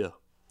quesadilla.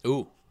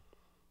 Ooh.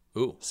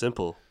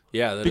 Simple.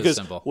 Yeah, that because is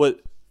simple.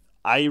 What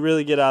I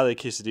really get out of the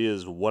quesadilla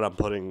is what I'm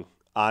putting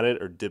on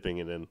it or dipping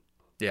it in.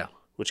 Yeah.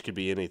 Which could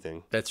be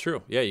anything. That's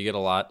true. Yeah, you get a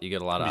lot. You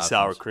get a lot of options.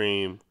 Sour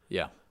cream.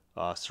 Yeah.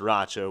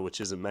 Sriracha, which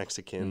isn't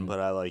Mexican, but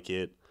I like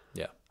it.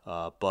 Yeah.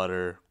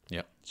 Butter.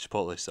 Yeah.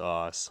 Chipotle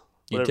sauce.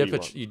 You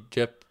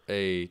dip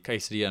a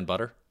quesadilla in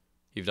butter?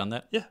 You've done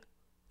that? Yeah.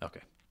 Okay.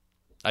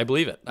 I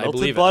believe it. Melted I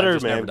believe butter, it. I've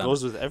just man, never done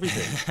goes it. with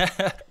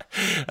everything.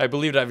 I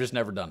believe it. I've just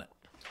never done it.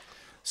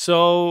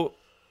 So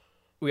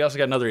we also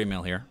got another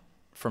email here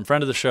from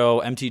friend of the show,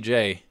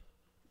 MTJ,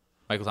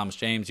 Michael Thomas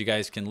James. You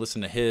guys can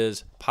listen to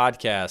his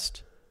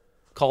podcast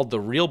called The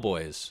Real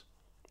Boys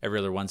every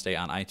other Wednesday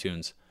on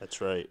iTunes. That's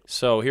right.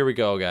 So here we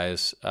go,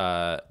 guys.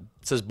 It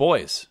says,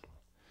 boys,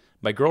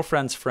 my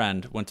girlfriend's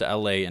friend went to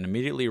L.A. and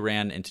immediately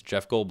ran into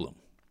Jeff Goldblum.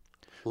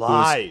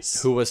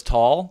 Lies. Who was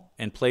tall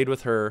and played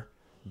with her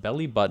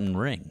belly button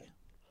ring.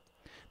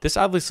 This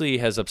obviously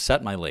has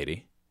upset my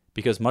lady,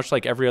 because much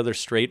like every other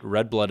straight,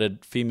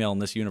 red-blooded female in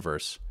this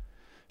universe,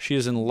 she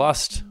is in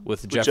lust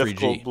with Jeffrey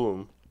G.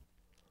 Goldblum.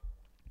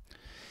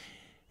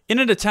 In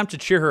an attempt to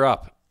cheer her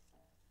up,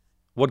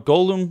 what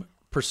Goldblum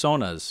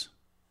personas,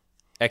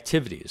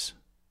 activities,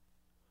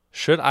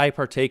 should I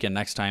partake in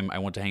next time I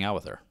want to hang out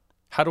with her?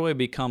 How do I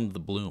become the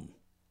Bloom?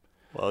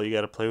 Well, you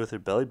got to play with her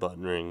belly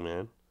button ring,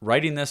 man.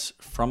 Writing this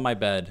from my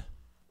bed,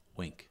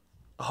 wink.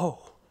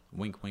 Oh.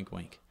 Wink, wink,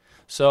 wink.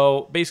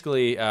 So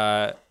basically,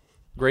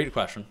 great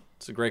question.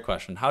 It's a great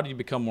question. How do you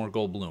become more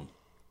Goldblum?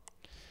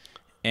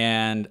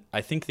 And I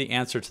think the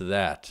answer to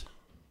that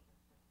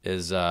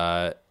is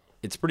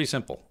it's pretty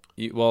simple.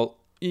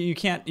 You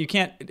can't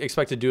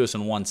expect to do this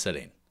in one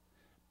sitting,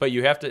 but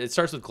you have to. It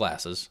starts with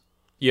glasses.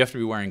 You have to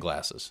be wearing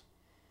glasses,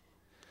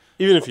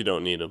 even if you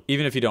don't need them.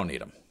 Even if you don't need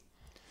them,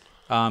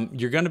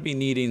 you're going to be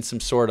needing some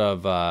sort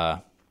of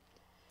I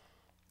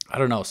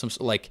don't know, some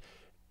like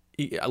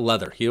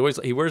leather. He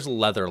wears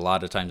leather a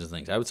lot of times and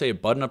things. I would say a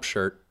button-up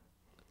shirt,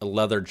 a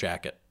leather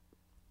jacket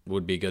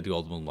would be a good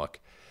Goldblum look.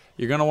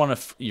 You're going to want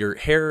to. Your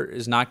hair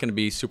is not going to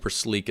be super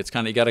sleek. It's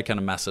you got to kind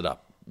of mess it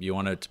up. You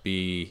want it to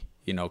be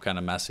kind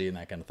of messy and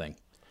that kind of thing.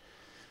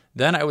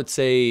 Then I would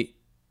say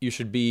you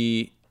should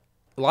be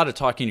a lot of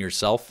talking to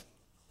yourself.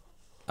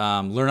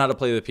 Learn how to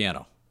play the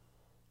piano.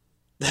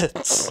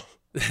 That's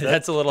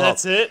a little help.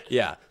 That's it?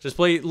 Yeah. Just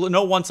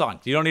know one song.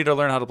 You don't need to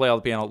learn how to play all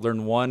the piano.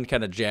 Learn one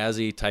kind of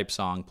jazzy type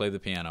song, play the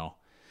piano.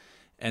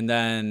 And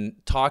then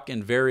talk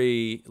in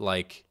very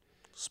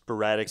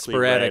sporadic,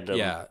 random.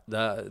 Yeah.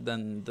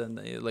 Then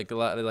like a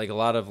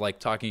lot of like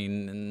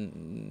talking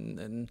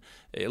and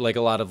like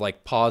a lot of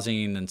like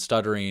pausing and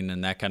stuttering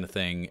and that kind of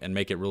thing, and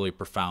make it really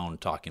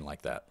profound talking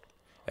like that.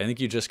 I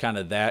think you just kind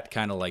of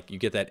you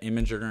get that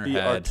image in your head. Be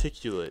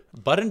articulate.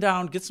 Button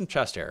down, get some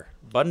chest hair.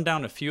 Button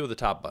down a few of the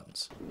top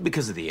buttons.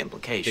 Because of the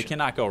implication. They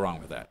cannot go wrong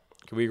with that.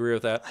 Can we agree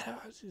with that?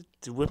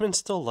 Do women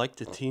still like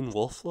the Teen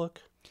Wolf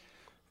look?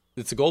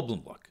 It's a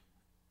Goldblum look.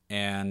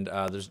 And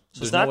there's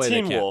it's no not way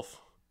Teen they can't. Wolf.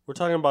 We're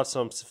talking about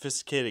some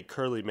sophisticated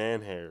curly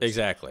man hairs.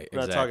 Exactly.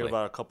 We're not talking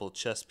about a couple of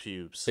chest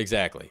pubes.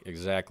 Exactly,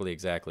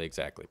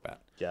 Pat.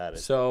 Got it.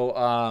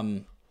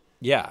 So,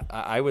 yeah,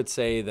 I would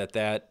say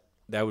that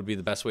would be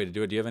the best way to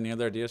do it. Do you have any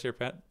other ideas here,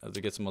 Pat,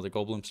 to get some other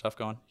Goldblum stuff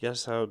going? You gotta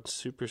sound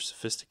super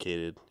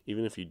sophisticated,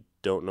 even if you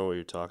don't know what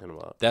you're talking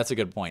about. That's a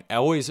good point.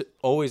 Always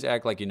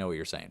act like you know what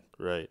you're saying.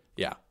 Right.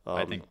 Yeah,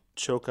 I think.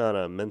 Choke on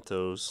a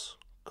Mentos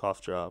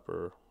cough drop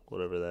or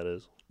whatever that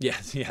is.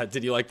 Yes, yeah.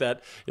 Did you like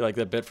that? You like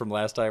that bit from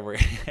last time where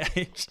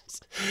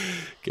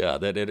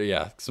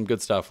some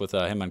good stuff with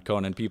him and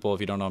Conan. People, if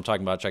you don't know what I'm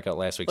talking about, check out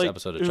last week's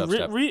episode of Chub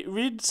Step.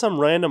 Read some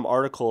random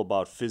article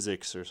about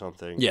physics or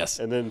something. Yes.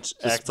 And then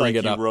Just act bring like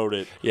it you up. wrote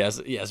it.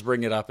 Yes,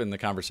 bring it up in the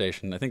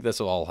conversation. I think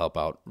this will all help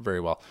out very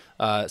well.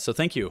 So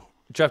thank you.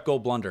 Jeff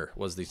Goldblunder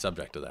was the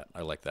subject of that.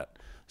 I like that.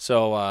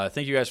 So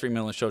thank you guys for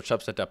emailing the show,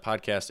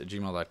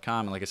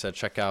 chubstep.podcast@gmail.com. And like I said,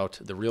 check out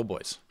The Real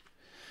Boys.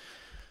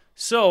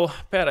 So,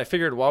 Pat, I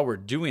figured while we're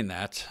doing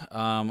that,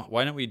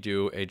 why don't we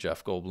do a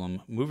Jeff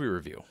Goldblum movie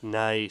review?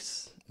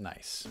 Nice.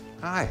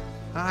 Hi.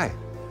 I'm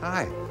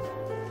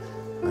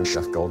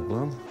Jeff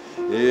Goldblum.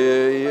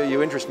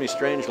 You interest me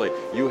strangely.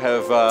 You've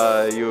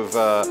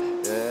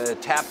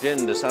tapped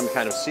into some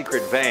kind of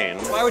secret vein.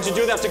 Why would you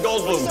do that to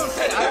Goldblum?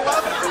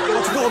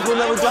 What's Goldblum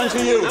ever done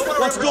to you?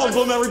 What's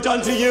Goldblum ever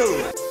done to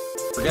you?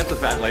 Forget the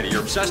fat lady.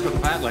 You're obsessed with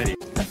the fat lady.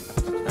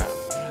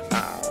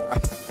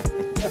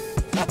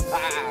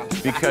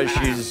 Because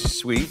she's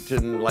sweet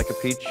and like a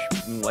peach,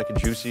 and like a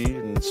juicy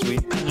and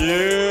sweet.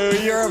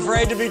 You're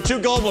afraid to be too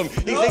Goldblum.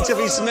 He thinks if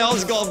he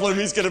smells Goldblum,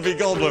 he's gonna be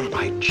Goldblum.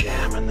 By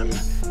jamming them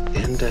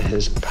into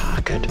his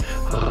pocket.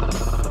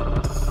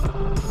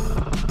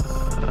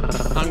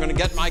 I'm gonna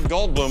get my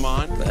Goldblum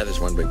on. That is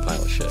one big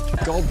pile of shit.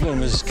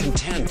 Goldblum is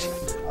content.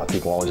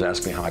 People always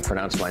ask me how I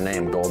pronounce my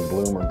name,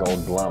 Goldblum or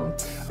Goldblum.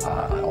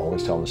 I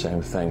always tell them the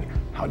same thing.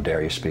 How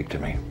dare you speak to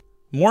me?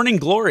 Morning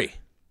Glory,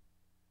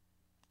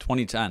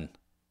 2010.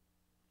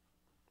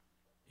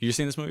 You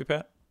seen this movie,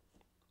 Pat?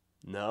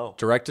 No.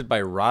 Directed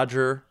by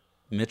Roger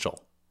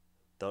Mitchell.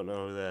 Don't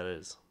know who that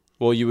is.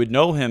 Well, you would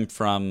know him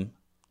from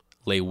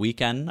Les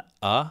Weekends.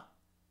 That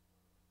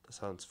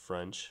sounds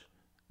French.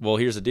 Well,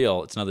 here's the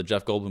deal. It's another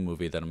Jeff Goldblum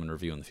movie that I'm going to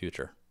review in the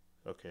future.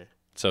 Okay.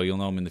 So you'll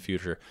know him in the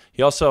future.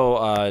 He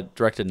also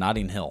directed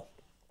Notting Hill.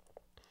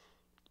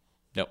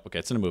 Yep. Okay,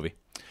 it's in a movie.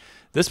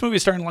 This movie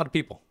is starring a lot of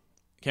people.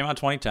 Came out in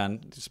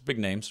 2010. These big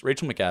names.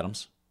 Rachel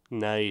McAdams.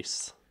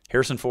 Nice.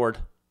 Harrison Ford.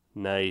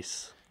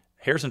 Nice.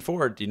 Harrison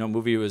Ford, do you know what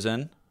movie he was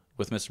in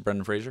with Mr.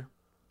 Brendan Fraser?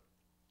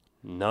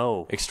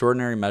 No.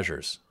 Extraordinary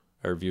Measures.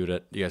 I reviewed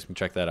it. You guys can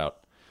check that out.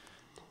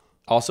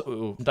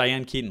 Also,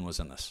 Diane Keaton was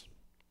in this.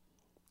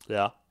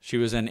 Yeah. She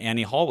was in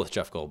Annie Hall with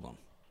Jeff Goldblum.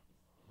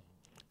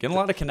 Getting a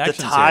lot of connections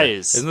the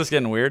ties. here. Isn't this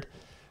getting weird?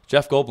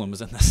 Jeff Goldblum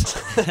was in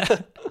this.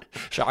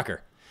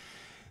 Shocker.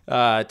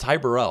 Ty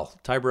Burrell.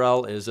 Ty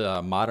Burrell is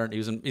a modern.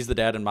 He's the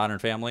dad in Modern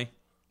Family.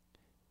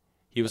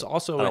 He was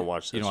also. I don't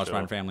watch this You don't watch show.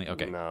 Modern Family?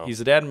 Okay. No. He's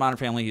the dad in Modern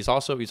Family. He's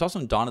also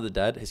in Dawn of the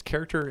Dead. His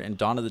character in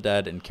Dawn of the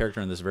Dead and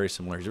character in this are very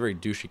similar. He's a very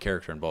douchey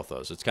character in both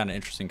those. It's kind of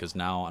interesting because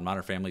now on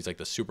Modern Family he's like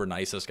the super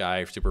nicest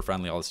guy, super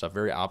friendly, all this stuff.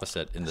 Very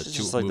opposite in the This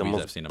two is like movies the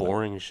most I've seen him in.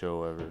 boring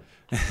show ever.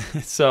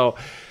 So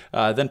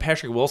then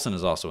Patrick Wilson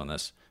is also in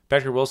this.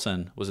 Patrick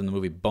Wilson was in the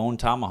movie Bone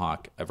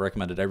Tomahawk. I've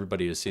recommended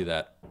everybody to see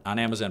that on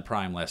Amazon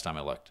Prime last time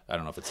I looked. I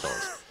don't know if it still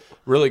is.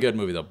 Really good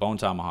movie, though. Bone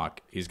Tomahawk.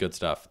 He's good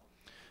stuff.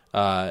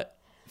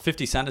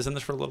 50 Cent is in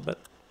this for a little bit.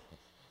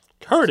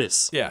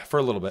 Curtis. Yeah, for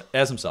a little bit,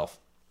 as himself.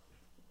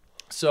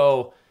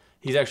 So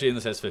he's actually in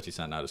this as 50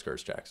 Cent, not as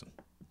Curtis Jackson,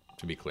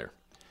 to be clear.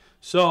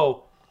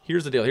 So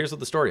here's the deal. Here's what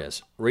the story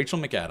is. Rachel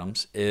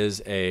McAdams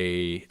is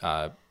a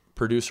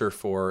producer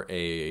for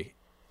a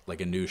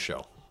news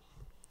show,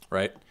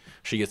 right?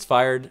 She gets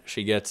fired.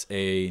 She gets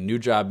a new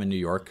job in New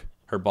York.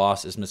 Her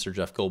boss is Mr.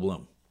 Jeff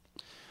Goldblum.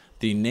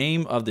 The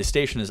name of the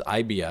station is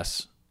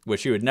IBS,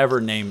 which you would never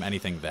name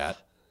anything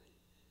that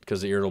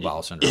because of irritable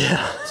bowel syndrome.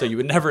 Yeah. So you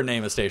would never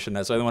name a station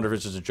that. So I wonder if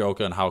it's just a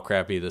joke on how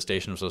crappy the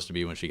station was supposed to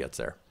be when she gets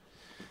there.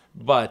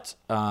 But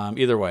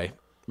either way,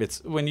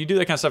 it's when you do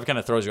that kind of stuff, it kind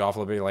of throws you off a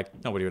little bit. You're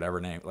like, nobody would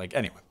ever name. Like,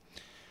 anyway.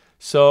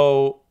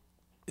 So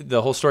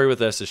the whole story with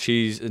this is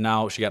she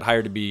got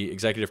hired to be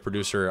executive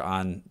producer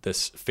on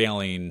this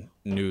failing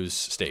news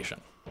station.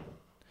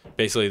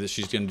 Basically, that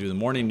she's going to do the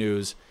morning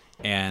news,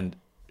 and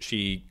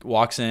she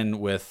walks in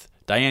with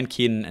Diane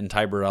Keaton and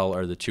Ty Burrell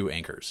are the two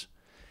anchors.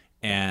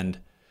 And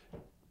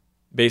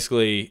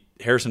basically,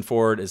 Harrison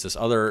Ford is this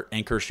other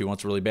anchor she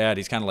wants really bad.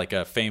 He's kind of like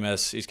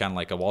he's kind of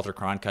like a Walter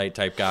Cronkite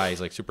type guy.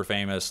 He's like super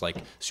famous, like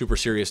super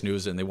serious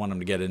news, and they want him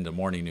to get into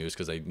morning news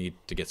because they need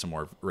to get some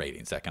more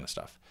ratings, that kind of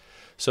stuff.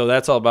 So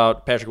that's all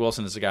about Patrick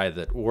Wilson is the guy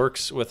that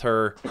works with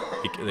her.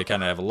 They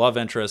kind of have a love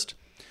interest.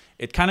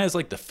 It kind of is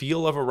like the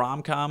feel of a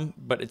rom-com,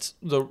 but it's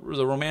the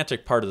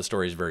romantic part of the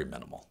story is very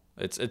minimal.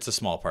 It's a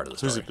small part of the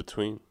story. Who's in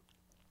between?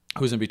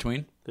 Who's in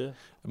between? Yeah.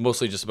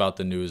 Mostly just about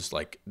the news,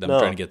 like them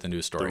trying to get the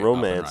news story. The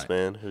romance,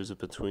 man. Who's it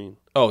between?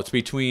 Oh, it's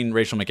between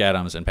Rachel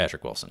McAdams and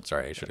Patrick Wilson.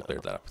 Sorry, I should have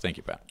cleared that up. Thank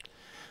you, Pat.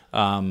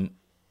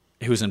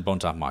 Who's in Bone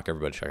Tomahawk.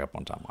 Everybody check out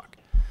Bone Tomahawk.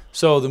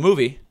 So the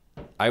movie,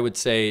 I would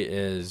say,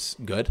 is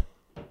good.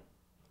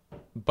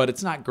 But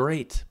it's not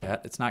great,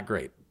 Pat. It's not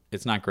great.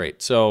 It's not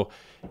great. So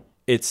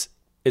it's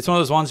one of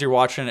those ones you're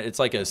watching. It's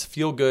like a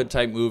feel-good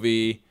type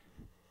movie.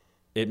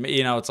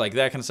 It's like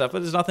that kind of stuff.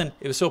 But there's nothing.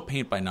 It was so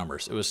paint by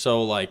numbers. It was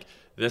so like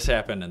this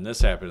happened and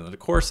this happened, and of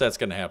course that's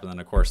going to happen, and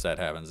of course that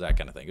happens. That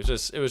kind of thing. It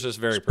was just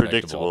very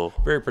predictable.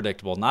 Very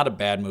predictable. Not a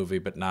bad movie,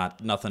 but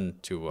nothing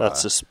to. Not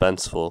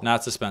suspenseful.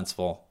 Not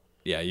suspenseful.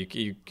 Yeah,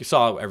 you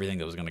saw everything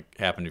that was going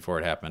to happen before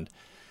it happened.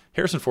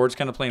 Harrison Ford's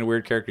kind of playing a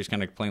weird character. He's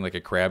kind of playing like a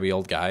crabby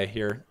old guy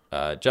here.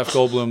 Jeff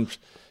Goldblum's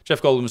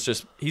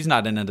just, he's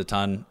not in it a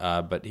ton,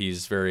 but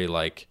he's very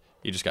like,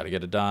 you just got to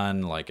get it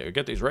done. Like,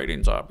 get these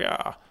ratings up.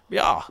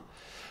 Yeah.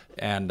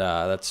 And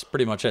that's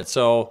pretty much it.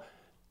 So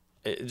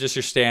just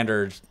your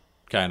standard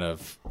kind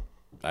of,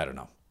 I don't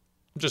know,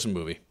 just a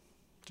movie.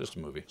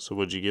 So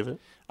what'd you give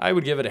it? I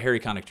would give it a Harry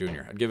Connick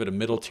Jr. I'd give it a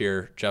middle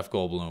tier Jeff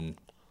Goldblum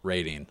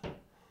rating.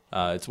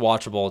 It's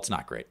watchable. It's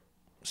not great.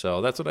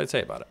 So that's what I'd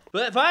say about it.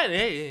 But fine.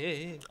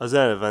 Hey. I was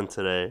at an event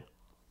today,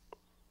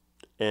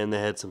 and they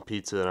had some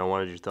pizza, and I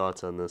wanted your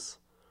thoughts on this.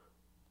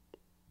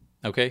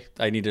 Okay.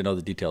 I need to know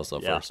the details,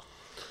 though, first.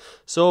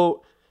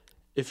 So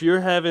if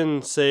you're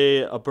having,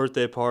 say, a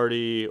birthday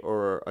party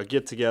or a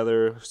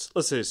get-together,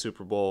 let's say a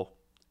Super Bowl,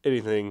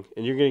 anything,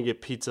 and you're going to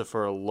get pizza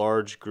for a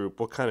large group,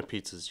 what kind of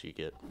pizzas do you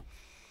get?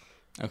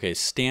 Okay,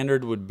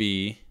 standard would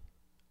be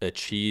a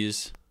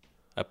cheese,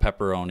 a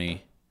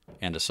pepperoni,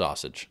 and a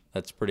sausage.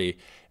 That's pretty...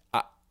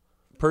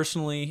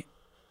 Personally,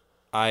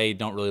 I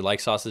don't really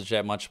like sausage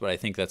that much, but I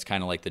think that's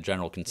kind of like the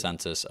general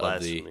consensus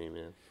of the...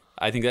 Man.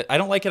 I think that I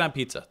don't like it on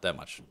pizza that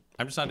much.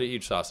 I'm just not a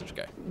huge sausage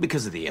guy.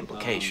 Because of the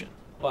implication.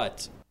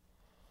 But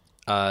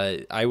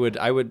I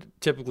would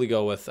typically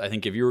go with, I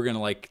think if you were going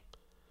to like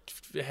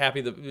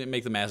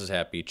make the masses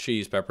happy,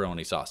 cheese,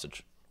 pepperoni,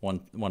 sausage.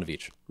 One of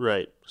each.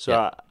 Right. So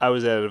Yeah. I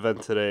was at an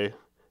event today,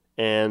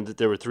 and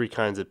there were 3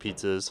 kinds of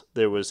pizzas.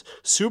 There was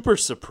Super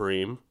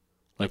Supreme,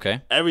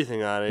 Okay.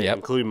 Everything on it, Yep.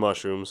 including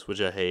mushrooms,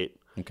 which I hate.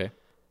 Okay.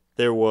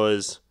 There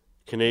was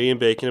Canadian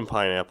bacon and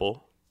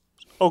pineapple.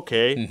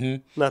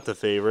 Okay. Not the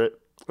favorite.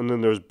 And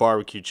then there was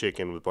barbecue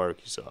chicken with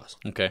barbecue sauce.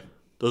 Okay.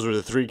 Those were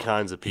the 3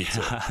 kinds of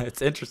pizza.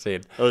 It's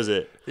interesting. That was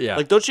it. Yeah.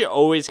 Like, don't you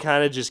always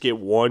kind of just get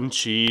one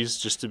cheese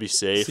just to be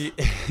safe? See,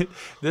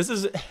 this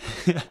is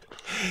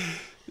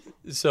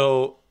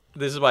so.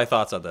 This is my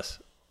thoughts on this.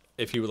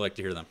 If you would like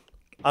to hear them.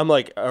 I'm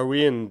like, are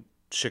we in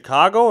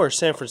Chicago or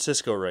San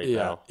Francisco right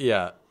now?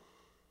 Yeah.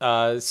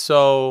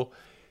 So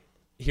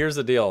here's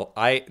the deal.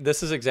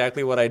 This is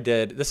exactly what I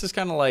did. This is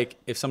kind of like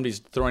if somebody's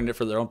throwing it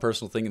for their own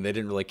personal thing and they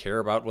didn't really care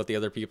about what the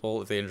other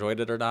people, if they enjoyed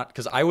it or not.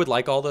 Because I would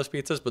like all those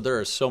pizzas, but there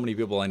are so many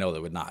people I know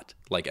that would not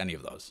like any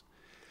of those.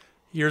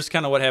 Here's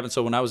kind of what happened.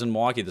 So when I was in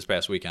Milwaukee this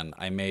past weekend,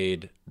 I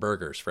made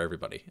burgers for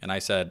everybody. And I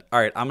said, all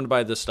right, I'm going to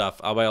buy this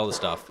stuff. I'll buy all this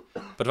stuff.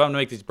 But if I'm going to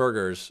make these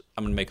burgers,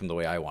 I'm going to make them the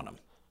way I want them.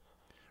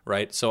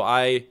 Right? So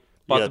I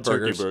bought the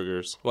burgers. Turkey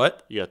burgers.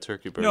 What? You got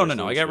turkey burgers.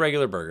 No. I got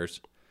regular burgers.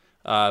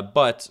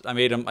 But I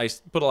made them. I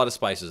put a lot of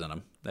spices in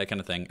them, that kind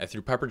of thing. I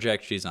threw pepper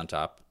jack cheese on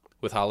top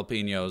with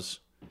jalapenos,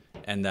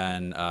 and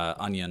then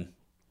onion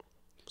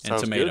and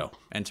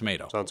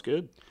tomato. Sounds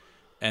good.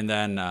 And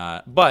then,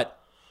 but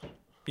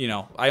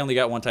I only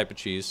got one type of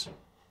cheese.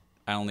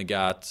 I only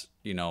got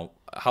I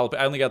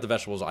only got the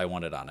vegetables I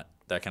wanted on it,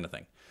 that kind of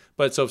thing.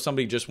 But so if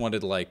somebody just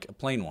wanted like a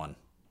plain one,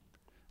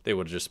 they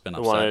would have just been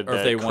upset. Or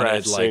if they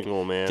wanted like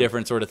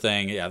different sort of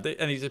thing. Yeah.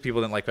 And these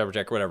people didn't like pepper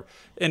jack or whatever.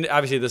 And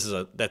obviously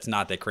that's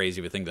not that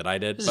crazy of a thing that I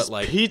did. This but is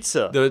like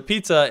pizza. The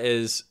pizza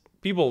is,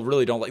 people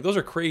really don't like, those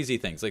are crazy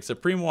things. Like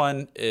Supreme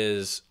one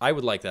is, I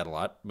would like that a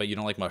lot, but you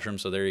don't like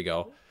mushrooms, so there you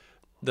go.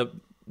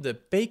 The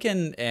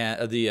bacon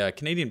and the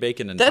Canadian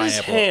bacon and pineapple. That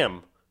is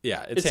ham.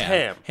 Yeah, it's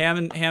ham. Ham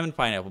and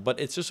pineapple,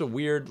 but it's just a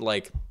weird,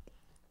 like,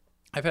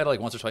 I've had it like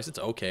once or twice. It's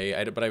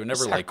okay, but I would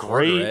never like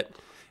order it.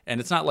 And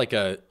it's not like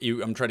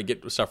I'm trying to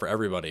get stuff for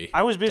everybody.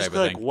 I was basically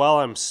like, well,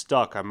 I'm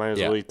stuck. I might as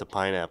well eat the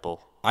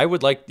pineapple. I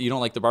would like, you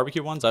don't like the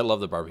barbecue ones? I love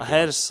the barbecue I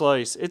had a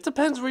slice. It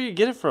depends where you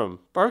get it from.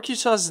 Barbecue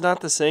sauce is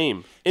not the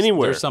same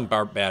anywhere. There's some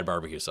bad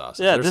barbecue sauce.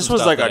 Yeah, this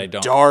was like a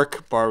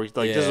dark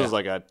barbecue. Like this was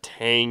like a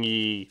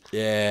tangy.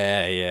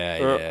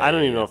 Yeah. I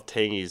don't even know if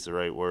tangy is the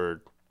right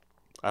word.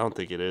 I don't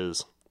think it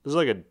is. This is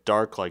like a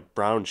dark, like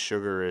brown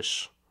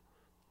sugar-ish.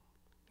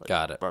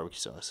 Got it. Barbecue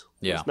sauce.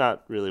 Yeah. It's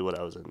not really what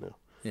I was into.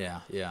 Yeah.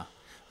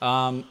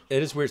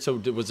 It is weird. So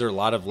was there a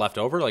lot of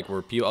leftover? Like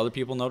were other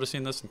people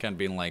noticing this and kind of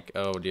being like,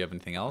 oh, do you have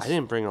anything else? I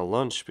didn't bring a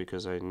lunch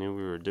because I knew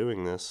we were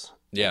doing this.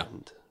 Yeah.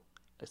 And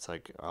it's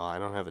like, oh, I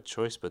don't have a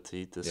choice but to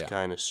eat this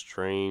kind of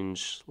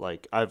strange,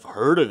 like, I've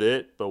heard of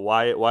it, but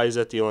why is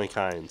that the only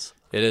kinds?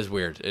 It is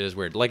weird.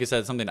 Like I said,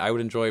 it's something I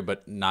would enjoy,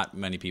 but not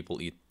many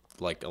people eat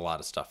like a lot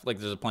of stuff. Like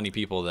there's plenty of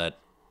people that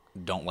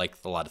don't like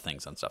a lot of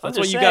things and stuff. That's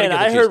what you got to get.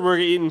 I heard we're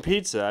eating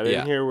pizza. I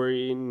didn't hear we're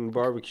eating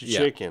barbecue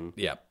chicken.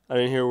 Yeah. I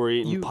didn't hear we're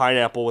eating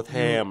pineapple with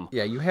ham.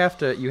 Yeah, you have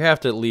to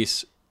at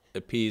least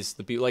appease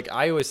the people. Like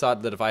I always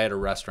thought that if I had a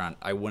restaurant,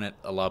 I wouldn't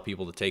allow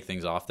people to take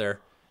things off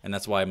there, and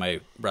that's why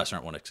my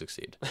restaurant wouldn't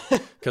succeed.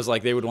 Because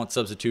like they would want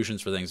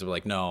substitutions for things. They're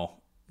like, no,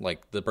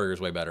 like the burger's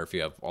way better if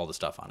you have all the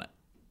stuff on it,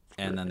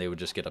 and then they would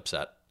just get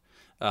upset,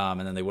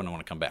 and then they wouldn't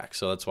want to come back.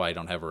 So that's why I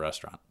don't have a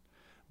restaurant.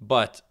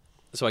 But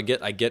so I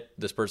get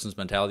this person's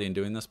mentality in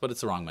doing this, but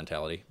it's the wrong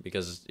mentality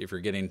because if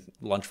you're getting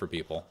lunch for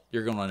people,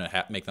 you're going to want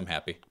to make them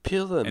happy.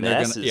 Peel the and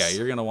masses.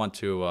 You're going to want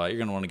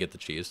to get the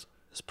cheese.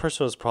 This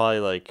person was probably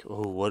like,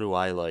 "Oh, what do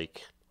I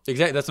like?"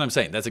 Exactly. That's what I'm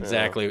saying. That's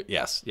exactly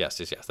yes.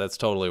 That's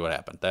totally what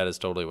happened. That is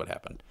totally what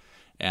happened,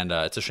 and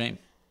it's a shame.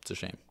 It's a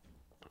shame.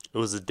 It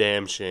was a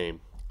damn shame.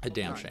 A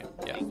damn shame.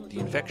 Yeah. The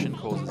infection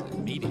causes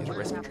immediate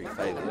respiratory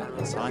failure,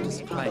 and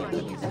scientists claim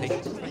the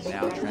mutation is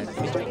now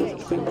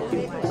transmitted.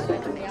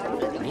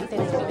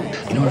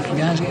 You know what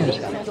Fugazi is?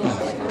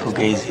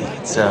 Fugazi.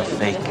 It's a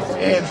fake.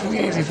 Yeah,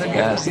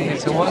 Fugazi.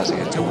 It's a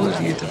wazi. It's a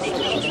woozy. It's a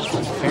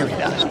fairy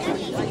dust.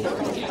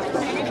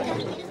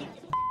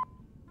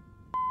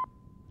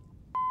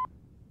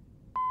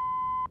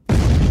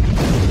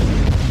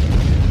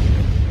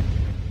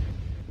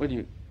 What are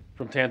you,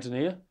 from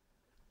Tanzania?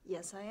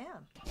 Yes, I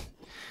am.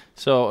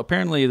 So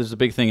apparently there's a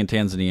big thing in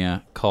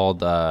Tanzania called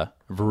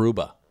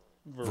Viroba.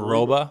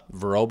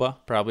 Viroba,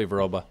 probably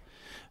Viroba.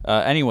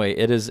 Anyway,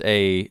 it is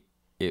a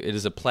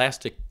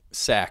plastic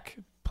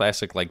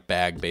like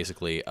bag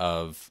basically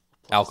of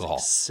alcohol.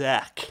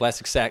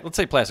 Plastic sack. Let's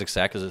say plastic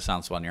sack because it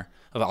sounds funnier,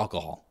 of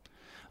alcohol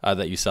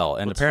that you sell.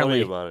 And What's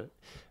apparently funny about it?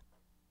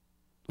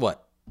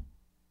 What?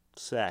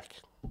 Sack.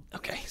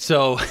 Okay.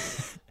 So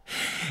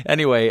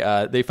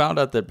anyway, they found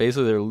out that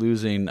basically they're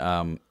losing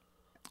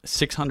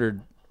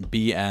 600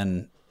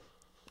 BN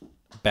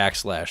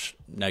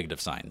 /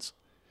 signs.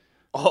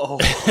 Oh.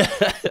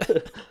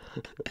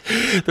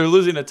 They're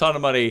losing a ton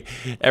of money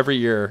every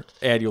year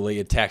annually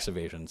in tax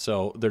evasion.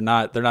 So they're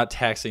not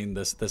taxing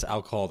this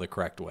alcohol the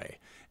correct way.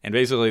 And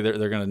basically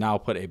they're going to now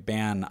put a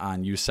ban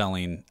on you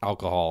selling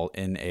alcohol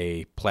in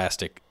a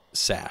plastic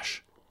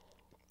sash.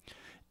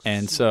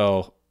 And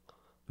so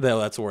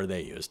that's the word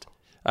they used.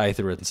 I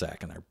threw it in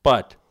sack in there.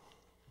 But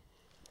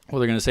what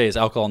they're going to say is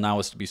alcohol now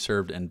is to be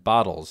served in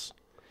bottles,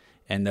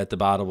 and that the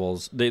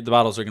bottles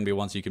are going to be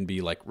ones you can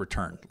be like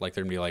returned, like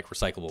they're going to be like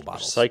recyclable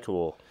bottles.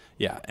 Recyclable.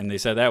 Yeah, and they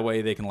said that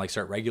way they can like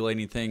start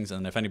regulating things,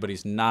 and if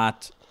anybody's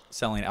not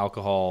selling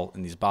alcohol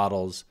in these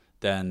bottles,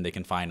 then they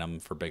can fine them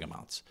for big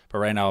amounts. But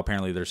right now,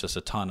 apparently, there's just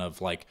a ton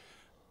of like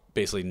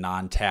basically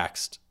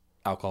non-taxed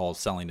alcohol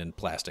selling in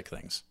plastic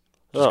things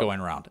just going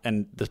around.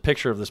 And the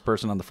picture of this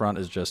person on the front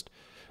is just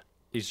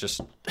he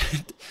just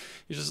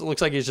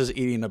looks like he's just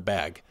eating a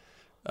bag.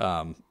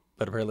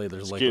 But apparently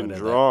there's liquid in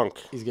drunk.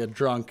 He's getting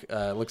drunk.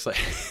 Looks like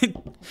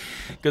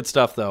good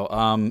stuff though.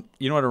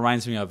 You know what it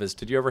reminds me of is,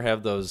 did you ever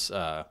have those?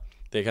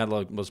 They kind of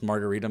like those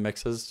margarita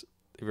mixes.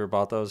 Have you ever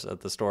bought those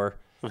at the store?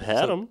 I've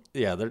had them.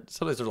 Yeah,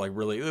 sometimes they're like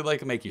really, they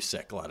like make you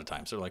sick a lot of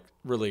times. They're like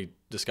really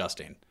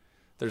disgusting.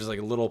 They're just like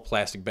a little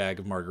plastic bag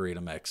of margarita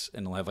mix,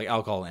 and they'll have like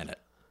alcohol in it.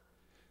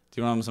 Do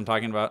you know what I'm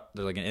talking about?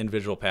 They're like an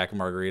individual pack of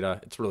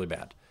margarita. It's really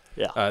bad.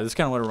 Yeah. This is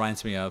kind of what it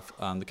reminds me of.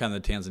 The kind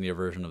of the Tanzania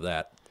version of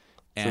that.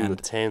 And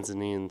the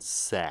Tanzanian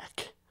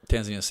sack.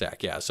 Tanzania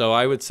sack, yeah. So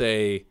I would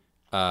say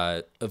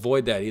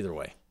avoid that either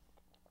way.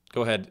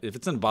 Go ahead. If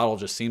it's in a bottle, it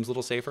just seems a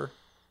little safer.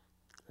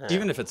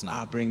 Even if it's not.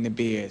 I'll bring the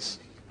beers.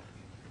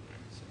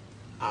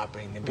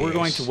 We're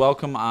going to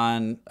welcome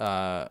on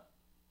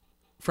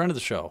friend of the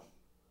show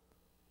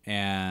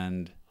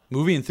and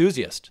movie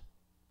enthusiast,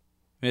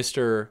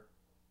 Mr.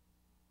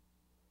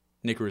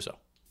 Nick Russo.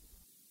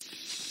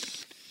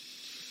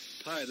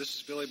 Hi, this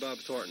is Billy Bob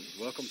Thornton.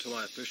 Welcome to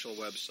my official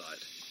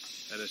website.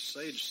 And as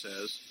Sage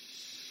says,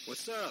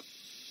 what's up?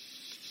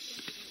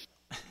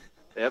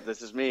 Yep,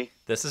 this is me.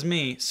 This is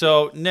me.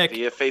 So, Nick.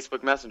 Via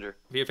Facebook Messenger.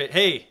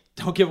 Hey,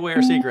 don't give away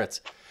our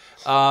secrets.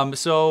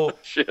 So,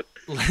 Shit.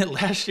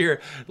 last year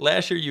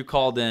you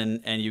called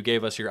in and you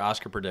gave us your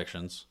Oscar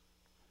predictions.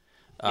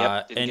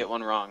 Yep, didn't get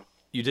one wrong.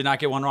 You did not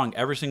get one wrong.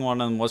 Every single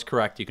one of them was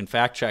correct. You can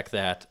fact check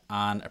that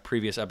on a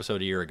previous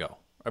episode a year ago,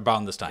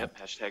 about this time. Yep,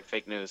 hashtag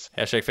fake news.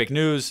 Hashtag fake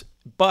news.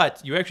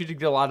 But you actually did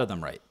get a lot of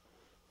them right.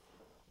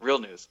 Real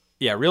news.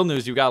 Yeah, real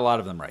news. You got a lot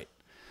of them right.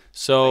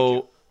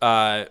 So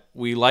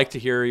we like to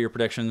hear your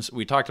predictions.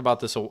 We talked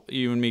about this.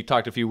 You and me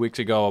talked a few weeks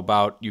ago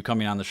about you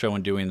coming on the show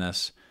and doing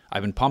this.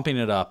 I've been pumping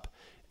it up,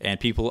 and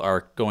people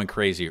are going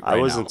crazy right now. I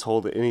wasn't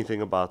told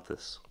anything about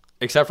this.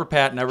 Except for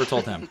Pat, never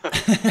told him.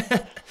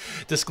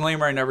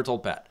 Disclaimer, I never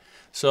told Pat.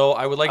 So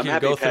I would like you to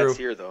go through. Pat's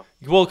here, though.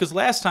 Well, because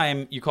last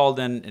time you called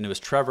in, and it was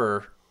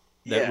Trevor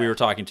that we were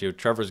talking to.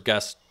 Trevor's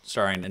guest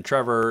starring, and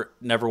Trevor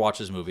never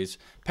watches movies.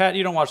 Pat,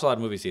 you don't watch a lot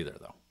of movies either,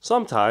 though.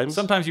 Sometimes.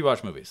 Sometimes you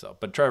watch movies, though,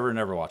 but Trevor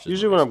never watches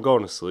Usually movies. when I'm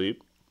going to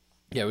sleep.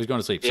 Yeah, he's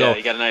going to sleep. Yeah, so,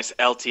 you got a nice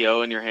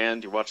LTO in your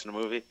hand. You're watching a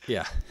movie.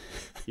 Yeah.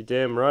 You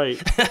damn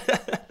right.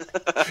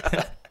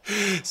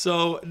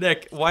 So,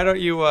 Nick, why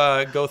don't you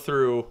go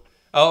through...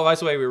 Oh, by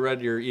the way, we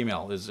read your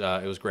email.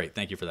 It was great.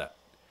 Thank you for that.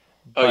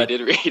 Oh, you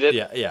did read it?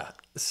 Yeah.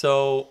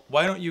 So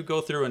why don't you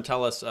go through and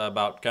tell us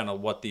about kind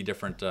of what the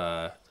different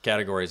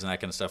categories and that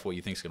kind of stuff, what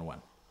you think is going to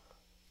win.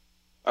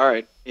 All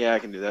right. Yeah, I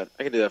can do that.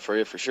 I can do that for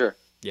you for sure.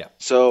 Yeah.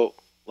 So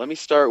let me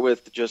start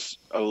with just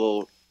a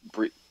little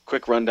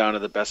quick rundown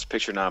of the Best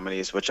Picture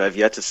nominees, which I've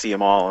yet to see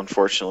them all,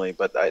 unfortunately.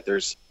 But I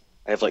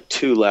have like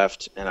 2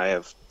 left, and I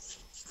have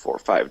 4 or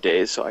 5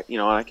 days, so I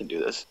can do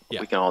this.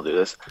 Yeah. We can all do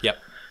this. Yep.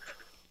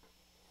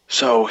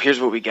 So here's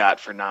what we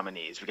got for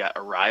nominees. We got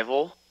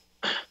Arrival,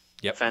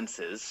 yep.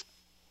 Fences,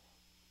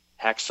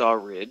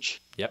 Hacksaw Ridge,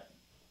 yep.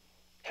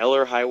 Hell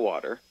or High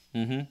Water,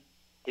 mm-hmm.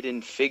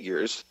 Hidden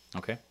Figures,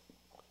 okay.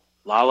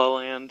 La La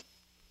Land,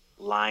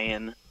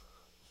 Lion,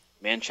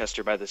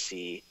 Manchester by the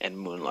Sea, and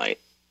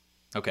Moonlight.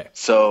 Okay.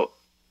 So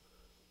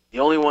the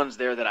only ones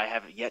there that I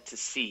have yet to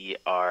see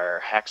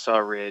are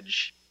Hacksaw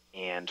Ridge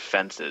and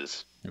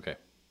Fences. Okay.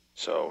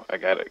 So I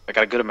got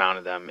a good amount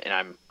of them,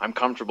 and I'm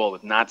comfortable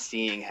with not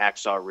seeing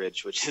Hacksaw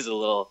Ridge, which is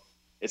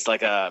it's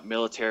like a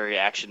military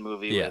action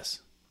movie. Yes.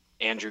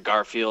 With Andrew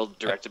Garfield,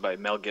 directed by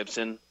Mel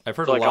Gibson. I've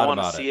heard so, a lot I want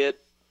about to see it.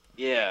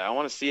 Yeah, I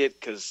want to see it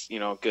because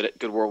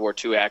good World War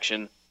II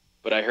action,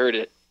 but I heard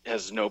it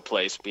has no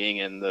place being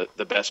in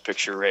the Best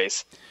Picture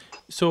race.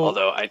 So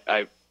although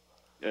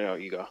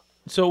you go.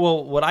 So,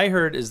 well, what I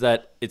heard is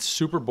that it's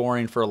super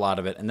boring for a lot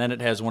of it, and then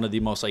it has one of the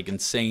most like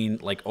insane,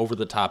 like over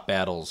the top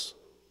battles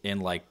in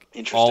like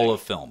all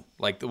of film.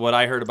 Like what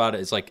I heard about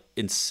it is like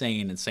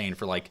insane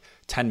for like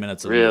 10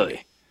 minutes of the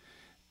movie.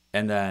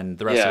 And then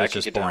the rest of it's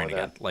just boring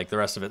again. Like the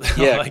rest of it,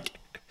 yeah. like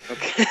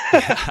okay.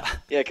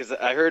 Yeah, because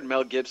I heard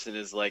Mel Gibson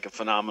is like a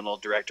phenomenal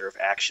director of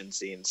action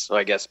scenes. So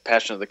I guess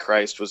Passion of the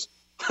Christ was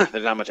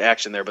there's not much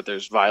action there, but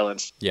there's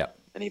violence. Yeah,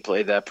 and he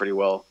played that pretty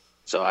well.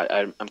 So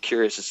I'm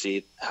curious to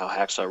see how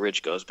Hacksaw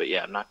Ridge goes. But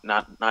yeah, I'm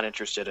not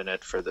interested in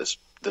it for this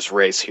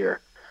race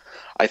here.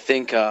 I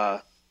think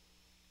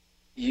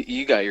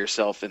you got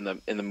yourself in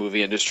the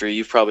movie industry.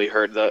 You've probably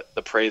heard the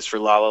praise for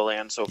La La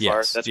Land so far.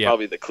 Yes, That's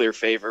probably the clear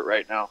favorite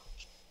right now.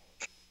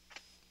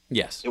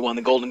 Yes. It won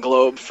the Golden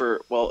Globe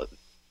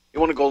it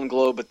won a Golden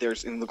Globe, but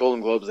in the Golden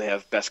Globes they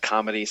have Best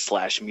Comedy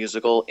 /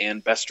 Musical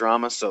and Best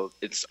Drama, so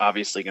it's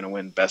obviously going to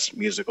win Best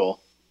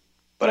Musical.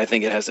 But I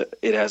think it has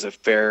a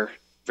fair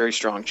very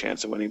strong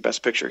chance of winning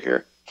Best Picture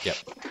here. Yep.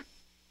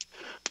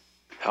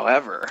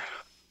 However,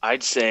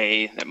 I'd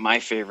say that my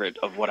favorite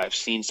of what I've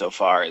seen so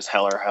far is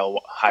Hell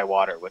or High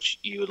Water, which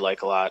you would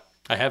like a lot.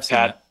 I have seen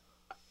that.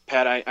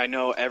 Pat, I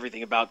know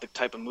everything about the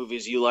type of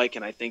movies you like,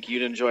 and I think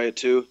you'd enjoy it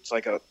too. It's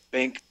like a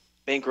bank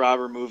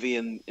robber movie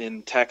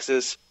in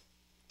Texas,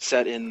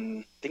 I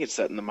think it's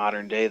set in the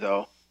modern day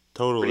though.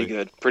 Totally.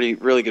 Pretty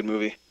good. Really good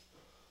movie.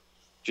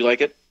 Did you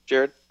like it,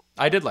 Jared?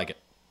 I did like it.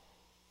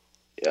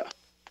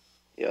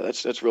 Yeah,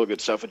 that's real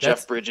good stuff with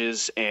Jeff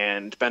Bridges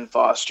and Ben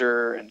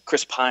Foster and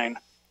Chris Pine.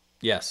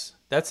 Yes,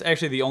 that's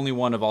actually the only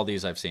one of all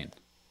these I've seen.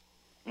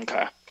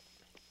 Okay.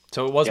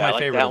 So it was my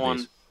favorite that of one.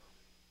 these.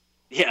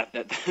 Yeah,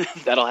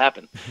 that'll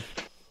happen.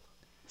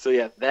 So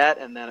yeah, that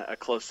and then a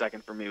close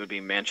second for me would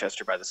be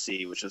Manchester by the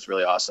Sea, which is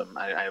really awesome.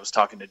 I was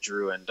talking to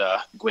Drew and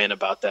Gwen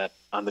about that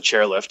on the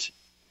chairlift.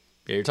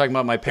 Yeah, you're talking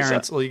about my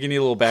parents. Well, you need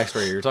a little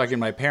backstory. You're talking to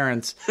my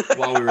parents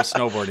while we were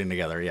snowboarding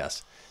together.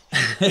 Yes.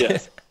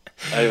 Yes,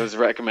 I was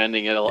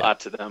recommending it a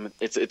lot to them.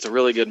 It's a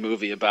really good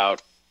movie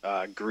about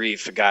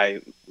grief. A guy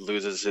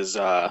loses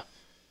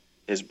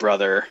his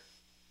brother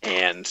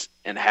and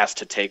has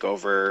to take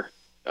over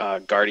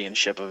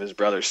guardianship of his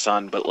brother's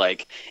son, but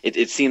like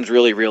it seems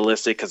really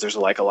realistic because there's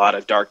like a lot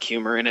of dark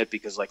humor in it,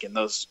 because like in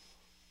those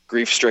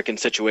grief-stricken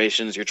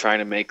situations you're trying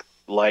to make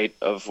light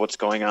of what's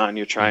going on.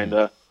 You're trying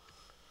to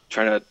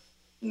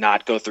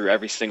not go through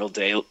every single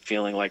day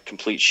feeling like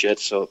complete shit,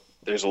 so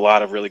there's a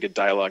lot of really good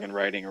dialogue and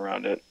writing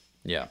around it.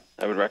 Yeah,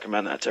 I would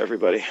recommend that to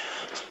everybody.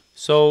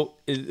 So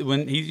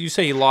when you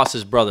say he lost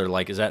his brother,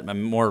 like, is that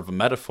more of a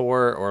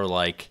metaphor, or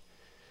like,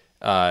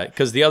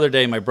 because the other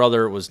day my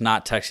brother was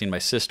not texting my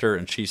sister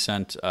and she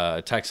sent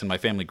a text in my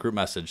family group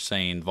message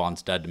saying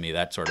Vaughn's dead to me,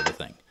 that sort of a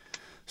thing.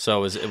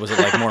 So was it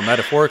like more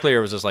metaphorically,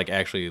 or was this like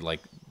actually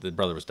like the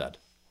brother was dead?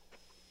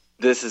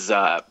 This is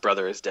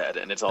Brother is Dead,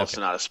 and it's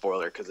also not a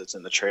spoiler because it's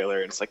in the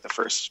trailer, and it's like the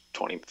first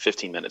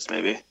 15 minutes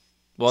maybe.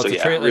 Well, it's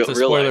it's a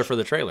spoiler for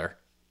the trailer.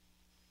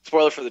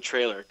 Spoiler for the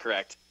trailer,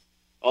 correct.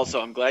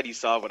 Also, I'm glad you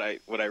saw what I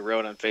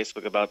wrote on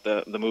Facebook about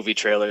the movie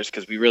trailers,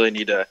 because we really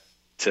need to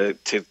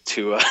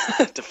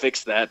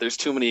fix that. There's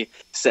too many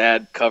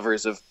sad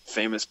covers of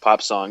famous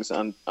pop songs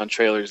on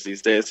trailers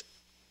these days.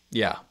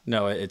 Yeah,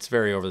 no, it's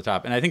very over the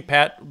top. And I think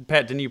Pat,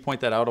 didn't you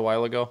point that out a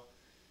while ago?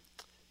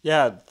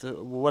 Yeah,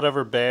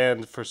 whatever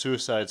band for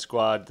Suicide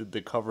Squad did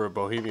the cover of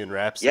Bohemian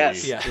Rhapsody.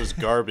 Yes. It was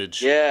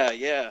garbage.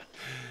 Yeah.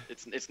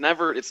 It's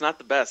not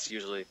the best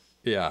usually.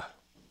 Yeah,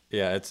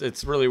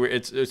 it's really weird.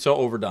 It's so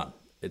overdone.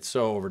 It's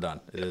so overdone.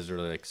 It is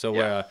really like so.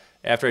 Yeah.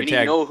 After we I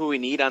tag, know who we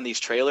need on these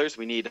trailers.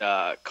 We need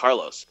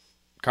Carlos.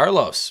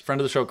 Carlos,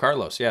 friend of the show,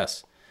 Carlos.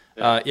 Yes.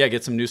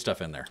 Get some new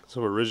stuff in there.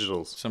 Some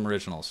originals.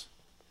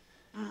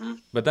 Mm-hmm.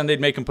 But then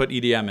they'd make him put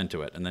EDM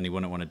into it, and then he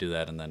wouldn't want to do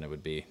that, and then it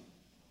would be.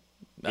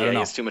 I don't know. He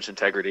has too much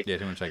integrity. Yeah,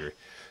 too much integrity.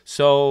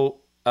 So,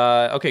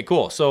 okay,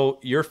 cool. So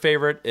your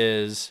favorite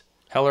is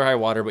Hell or High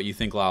Water, but you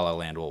think La La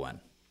Land will win?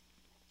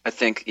 I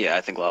think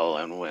La La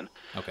Land will win.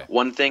 Okay.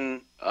 One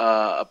thing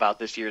about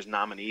this year's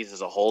nominees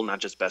as a whole, not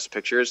just Best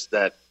Pictures,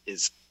 that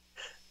is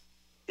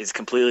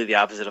completely the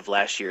opposite of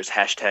last year's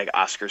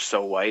 #Oscars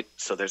So White.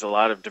 So there's a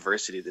lot of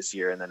diversity this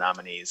year in the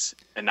nominees,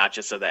 and not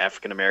just of the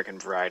African American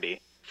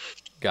variety.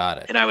 Got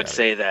it. And I would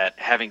say that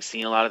having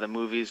seen a lot of the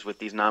movies with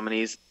these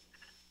nominees,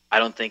 I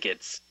don't think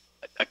it's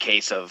a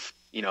case of,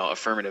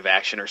 affirmative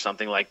action or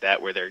something like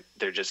that where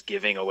they're just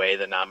giving away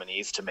the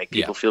nominees to make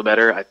people feel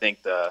better. I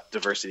think the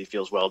diversity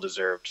feels well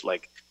deserved.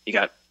 Like, you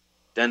got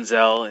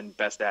Denzel in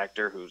Best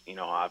Actor, who,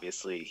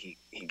 obviously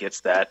he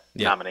gets that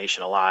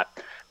nomination a lot.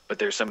 But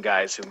there's some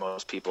guys who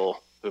most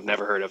people who've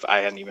never heard of, I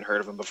hadn't even heard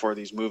of them before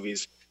these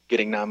movies,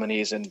 getting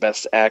nominees in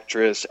Best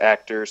Actress,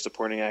 Actor,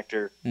 Supporting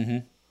Actor.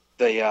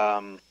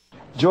 Mm-hmm.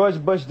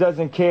 George Bush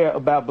doesn't care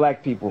about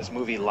black people. This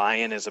movie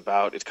Lion is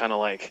about, it's kind of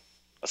like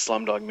a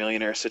Slumdog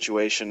Millionaire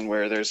situation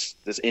where there's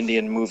this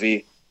Indian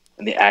movie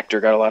and the actor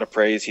got a lot of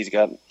praise. He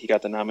got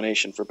the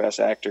nomination for Best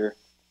Actor.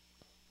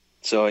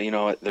 So,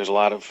 there's a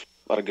lot of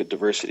good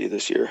diversity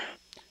this year.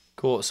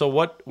 Cool.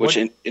 So which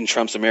in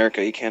Trump's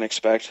America you can't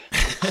expect.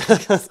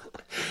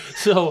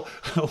 So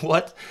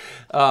what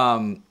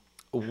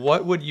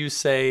would you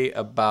say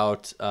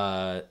about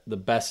the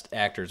best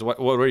actors? What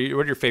are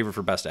your favorite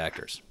for best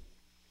actors?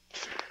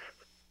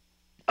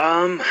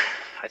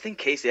 I think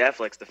Casey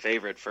Affleck's the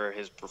favorite for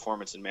his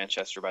performance in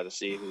Manchester by the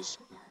Sea.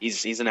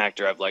 He's an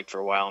actor I've liked for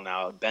a while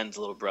now. Ben's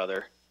little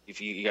brother. If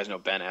you guys know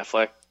Ben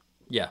Affleck.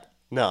 Yeah.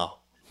 No.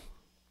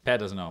 Pat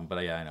doesn't know him,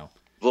 but yeah, I know.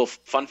 Little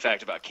fun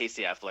fact about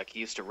Casey Affleck: he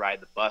used to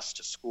ride the bus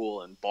to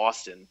school in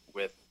Boston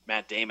with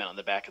Matt Damon on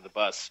the back of the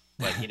bus,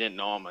 but he didn't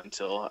know him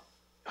until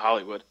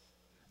Hollywood.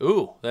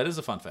 Ooh, that is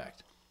a fun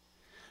fact.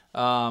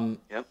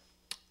 Yep.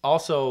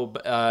 Also,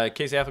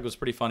 Casey Affleck was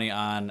pretty funny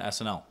on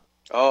SNL.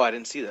 Oh, I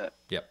didn't see that.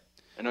 Yep.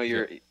 I know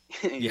you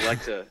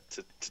like to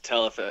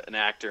tell if an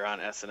actor on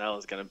SNL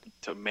is going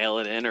to mail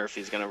it in or if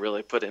he's going to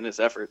really put in his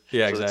effort.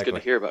 Yeah, so exactly. It's good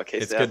to hear about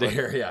Casey Affleck. It's good to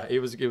hear. Yeah, it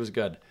was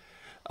good.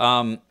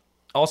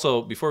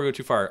 Also, before we go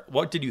too far,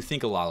 what did you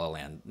think of La La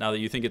Land? Now that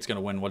you think it's going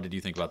to win, what did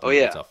you think about the movie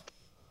itself?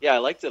 Yeah, I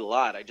liked it a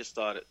lot. I just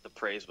thought the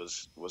praise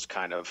was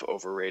kind of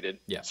overrated.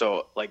 Yeah.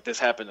 So like this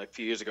happened a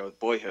few years ago with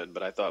Boyhood,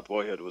 but I thought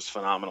Boyhood was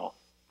phenomenal.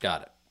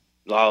 Got it.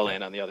 La La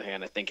Land, on the other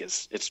hand, I think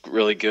it's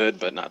really good,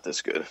 but not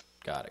this good.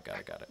 Got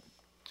it.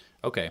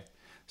 Okay.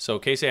 So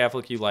Casey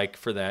Affleck, you like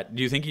for that.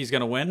 Do you think he's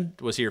going to win?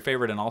 Was he your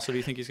favorite? And also, do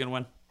you think he's going to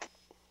win?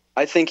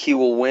 I think he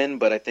will win,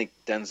 but I think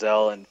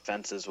Denzel and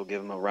Fences will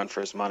give him a run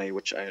for his money,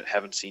 which I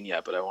haven't seen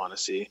yet, but I want to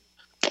see.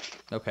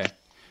 Okay.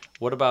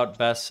 What about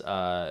best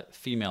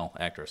female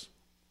actress?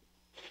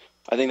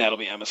 I think that'll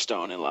be Emma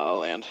Stone in La La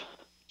Land.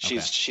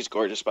 She's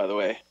gorgeous, by the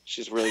way.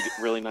 She's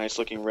really nice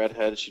looking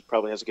redhead. She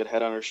probably has a good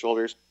head on her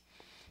shoulders.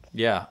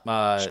 Yeah.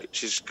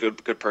 She's a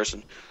good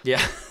person. Yeah.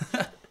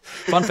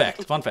 Fun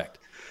fact.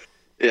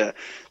 Yeah.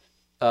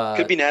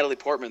 Could be Natalie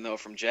Portman, though,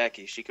 from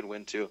Jackie. She could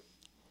win, too.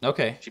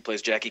 Okay. She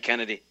plays Jackie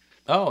Kennedy.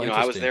 Oh,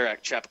 I was interesting. there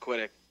at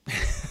Chappaquiddick.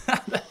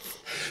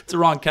 It's the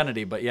wrong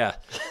Kennedy, but yeah.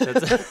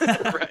 That's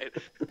Right.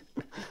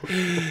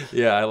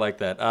 Yeah, I like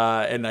that.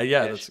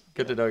 That's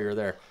good to know you're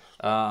there.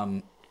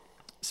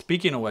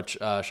 Speaking of which,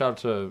 shout out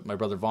to my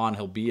brother Vaughn.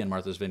 He'll be in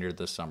Martha's Vineyard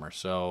this summer,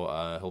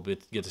 so he'll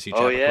get to see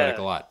Chappaquiddick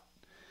a lot.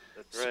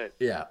 That's right.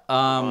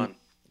 Yeah.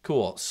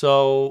 Cool.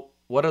 So,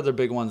 what other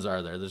big ones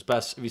are there?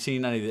 Have you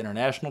seen any of the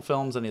international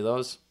films? Any of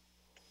those?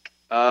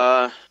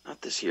 Not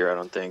this year, I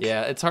don't think.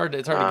 Yeah, it's hard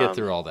to get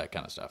through all that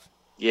kind of stuff.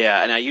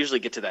 Yeah, and I usually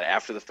get to that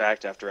after the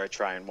fact, after I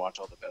try and watch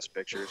all the best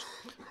pictures.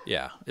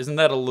 Yeah. Isn't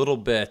that a little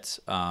bit,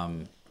 I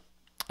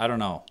don't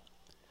know,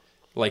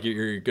 like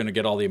you're going to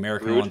get all the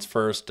American ones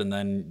first, and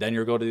then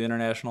you'll go to the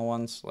international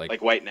ones?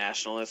 Like white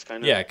nationalists,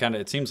 kind of? Yeah, kind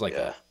of. It seems like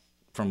that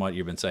from what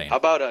you've been saying. How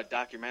about a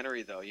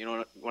documentary, though? You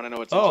want to know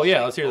what's Oh,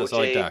 yeah, let's hear this. I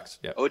like docs.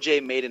 Yeah.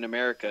 OJ Made in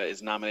America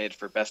is nominated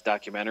for Best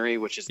Documentary,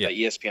 which is the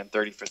ESPN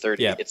 30 for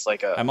 30. Yeah. It's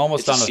like I'm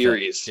almost done with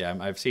series. it. Yeah,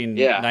 I've seen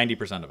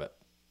 90% of it.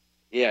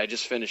 Yeah, I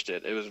just finished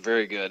it. It was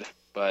very good,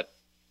 but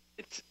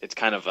it's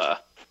kind of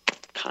a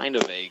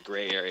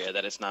gray area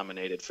that it's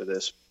nominated for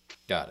this.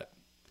 Got it.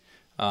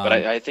 But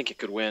I think it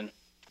could win.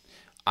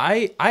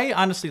 I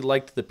honestly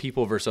liked The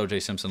People vs. O.J.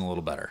 Simpson a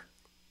little better.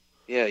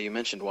 Yeah, you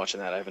mentioned watching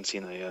that. I haven't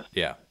seen that yet.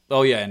 Yeah.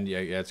 Oh yeah, and yeah,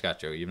 it's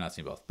got you. You've not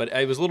seen both, but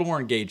it was a little more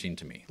engaging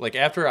to me. Like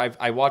after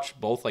I watched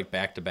both like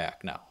back to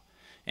back now,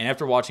 and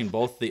after watching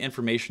both, the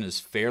information is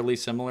fairly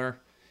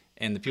similar.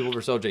 And The People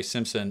vs. O.J.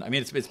 Simpson, I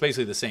mean, it's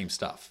basically the same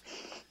stuff.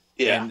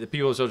 Yeah. And The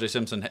People vs. O.J.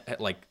 Simpson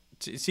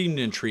it seemed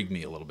to intrigue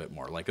me a little bit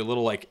more. Like I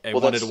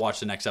wanted to watch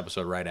the next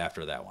episode right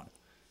after that one.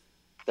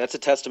 That's a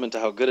testament to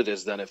how good it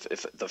is. Then,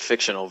 if the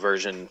fictional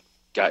version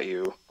got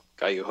you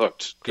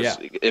hooked, because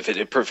if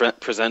it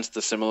presents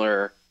the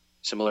similar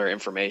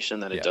information,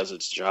 then it does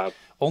its job.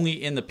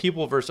 Only in The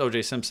People vs.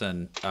 O.J.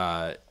 Simpson,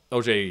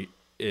 O.J.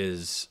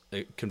 is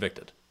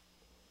convicted.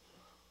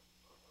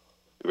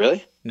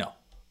 Really? No.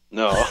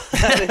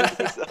 I didn't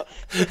think so.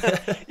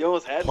 You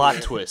almost had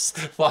plot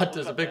twist.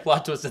 There's a big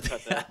plot twist at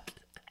the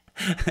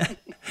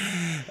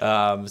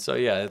end. So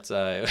yeah, it's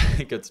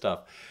good stuff.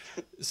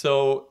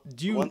 So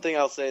One thing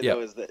I'll say though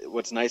is that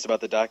what's nice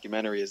about the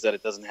documentary is that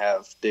it doesn't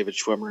have David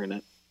Schwimmer in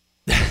it.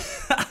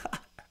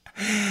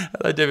 I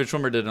thought David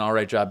Schwimmer did an all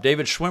right job.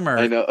 David Schwimmer,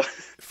 I know.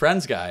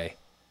 Friends guy.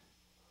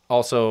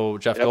 Also,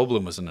 Jeff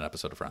Goldblum was in an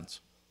episode of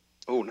Friends.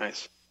 Oh,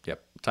 nice.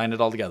 Yep, tying it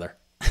all together.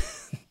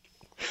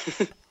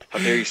 How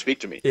dare you speak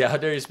to me? Yeah, how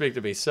dare you speak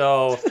to me?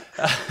 So,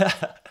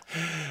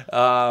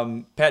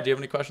 Pat, do you have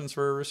any questions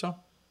for Russo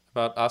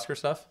about Oscar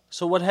stuff?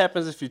 So what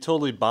happens if you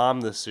totally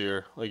bomb this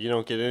year? Like you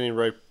don't get any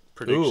right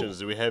predictions.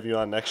 Do we have you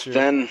on next year?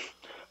 Then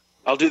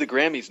I'll do the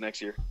Grammys next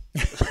year.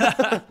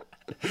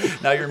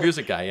 Now you're a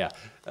music guy, yeah.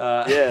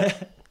 Yeah.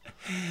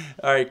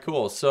 All right,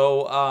 cool.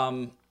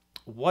 So,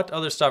 what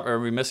other stuff? Are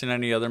we missing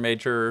any other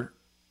major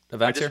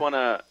events here?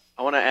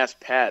 I want to ask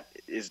Pat,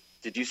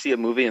 did you see a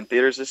movie in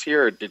theaters this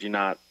year, or did you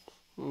not?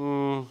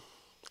 I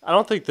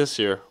don't think this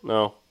year,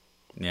 no.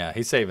 Yeah,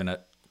 he's saving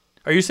it.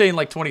 Are you saying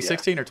like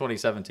 2016 or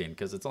 2017?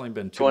 Because it's only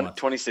been 2 months.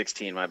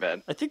 2016, my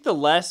bad. I think the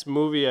last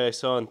movie I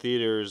saw in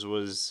theaters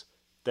was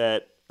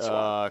that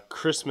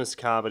Christmas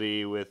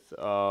comedy with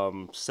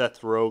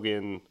Seth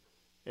Rogen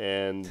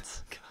and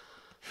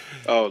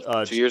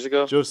 2 years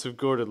ago? Joseph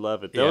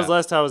Gordon-Levitt. That was the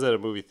last time I was at a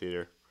movie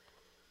theater.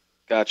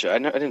 Gotcha. I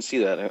didn't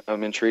see that.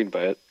 I'm intrigued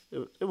by it.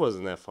 It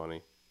wasn't that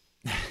funny.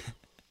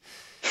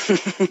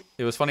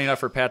 It was funny enough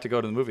for Pat to go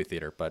to the movie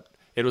theater, but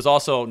it was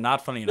also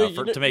not funny enough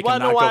to make him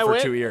not go for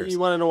 2 years. You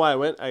want to know why I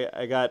went?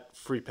 I got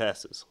free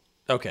passes.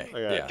 Okay.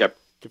 I got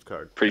gift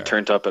card. Pretty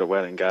turned up at a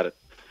wedding. Got it.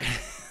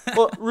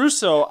 Well,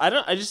 Russo,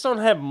 I just don't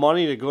have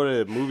money to go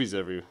to the movies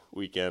every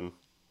weekend.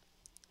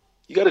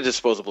 You got a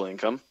disposable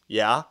income.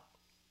 Yeah.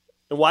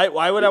 And why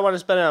would I want to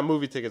spend it on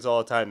movie tickets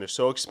all the time? They're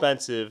so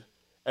expensive.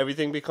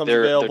 Everything becomes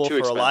available for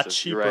a lot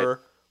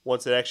cheaper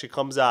once it actually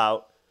comes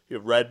out. You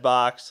have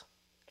Redbox,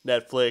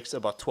 Netflix,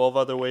 about 12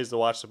 other ways to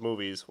watch the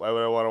movies. Why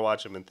would I want to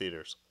watch them in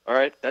theaters? All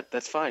right,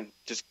 that's fine.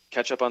 Just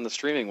catch up on the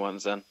streaming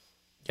ones then.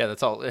 Yeah,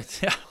 that's all.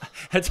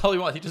 That's all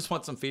you want. You just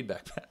want some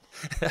feedback.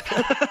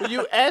 Well,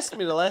 you asked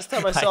me the last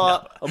time I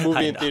saw a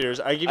movie in theaters.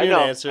 I give you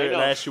an answer, and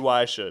I asked you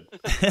why I should.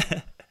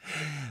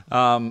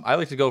 I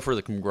like to go for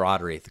the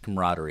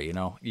camaraderie. You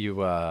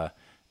know,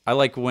 I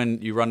like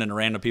when you run into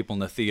random people in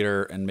the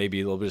theater and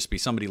maybe there'll just be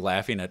somebody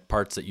laughing at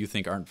parts that you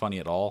think aren't funny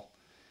at all,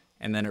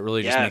 and then it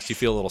really just makes you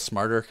feel a little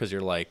smarter because you're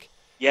like,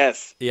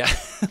 yes, yeah.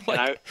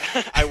 And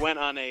I went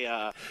on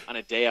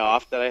a day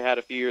off that I had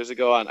a few years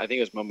ago. I think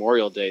it was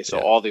Memorial Day, so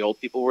all the old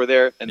people were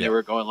there, and they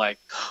were going like,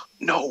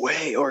 "No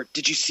way!" or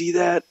 "Did you see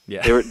that?"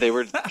 Yeah, they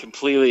were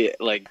completely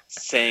like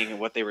saying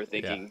what they were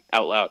thinking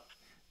out loud.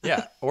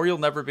 Yeah, or you'll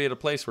never be at a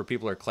place where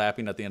people are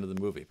clapping at the end of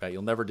the movie, Pat.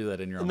 You'll never do that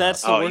in your own And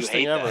that's house. the worst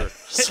thing ever.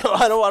 So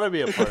I don't want to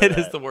be a part of that. It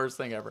is the worst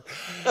thing ever.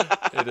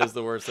 It is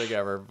the worst thing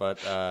ever. But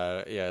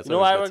yeah, it's you know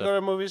why I would go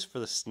to movies? For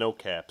the snow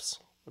caps.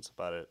 That's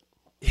about it.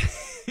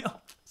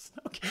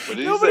 What did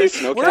you say?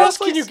 Snow Where caps? else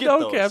can you get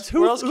those? Caps?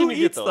 Where else can Who you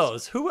get eats those?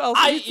 those? Who else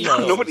eats eat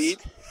those? Nobody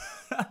eats.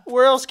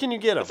 Where else can you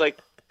get them?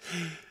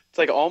 It's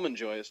like Almond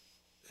Joys.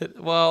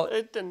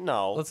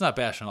 No. Let's not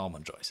bash on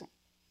Almond Joys.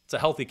 It's a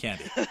healthy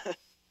candy.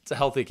 It's a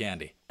healthy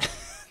candy.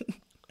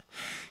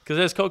 Because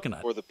it has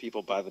coconut. For the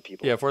people, by the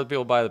people. Yeah, for the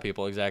people, by the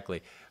people,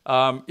 exactly.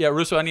 Yeah,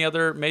 Russo, any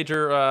other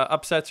major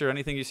upsets or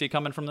anything you see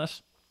coming from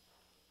this?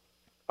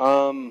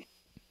 I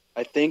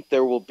think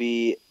there will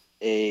be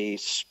a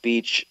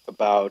speech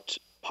about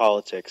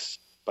politics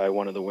by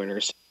one of the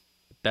winners.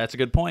 That's a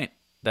good point.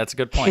 I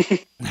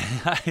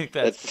think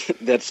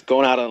that's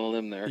going out on a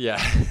limb there.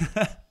 Yeah.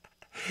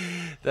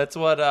 That's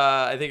what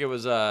I think it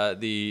was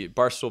the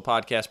Barstool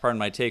podcast, Pardon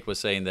My Take, was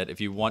saying that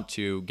if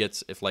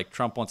like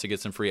Trump wants to get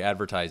some free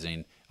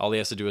advertising, all he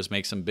has to do is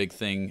make some big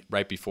thing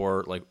right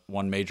before like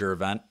one major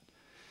event.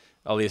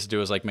 All he has to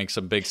do is like make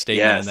some big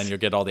statement, and then you'll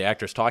get all the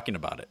actors talking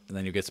about it, and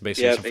then you get some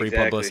free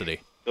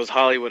publicity. Those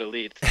Hollywood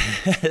elites.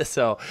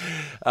 So,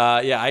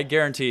 yeah, I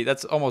guarantee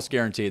that's almost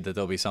guaranteed that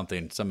there'll be some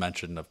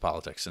mention of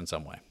politics in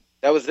some way.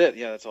 That was it.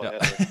 Yeah, that's all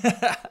I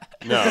had.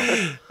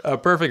 No.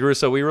 Perfect,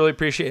 Russo. We really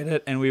appreciate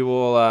it, and we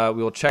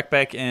will check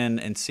back in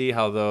and see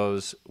how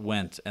those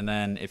went. And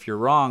then if you're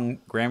wrong,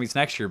 Grammys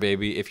next year,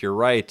 baby. If you're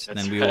right,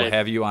 then we will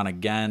have you on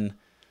again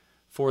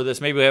for this.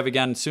 Maybe we'll have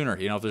again sooner.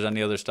 You know, if there's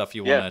any other stuff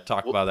you want to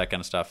talk about, that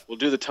kind of stuff. We'll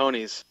do the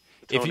Tonys.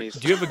 Do you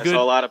have a good? I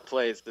saw a lot of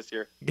plays this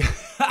year.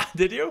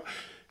 Did you?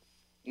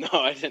 No,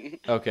 I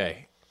didn't.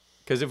 Okay,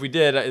 because if we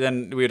did,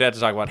 then we would have to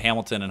talk about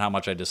Hamilton and how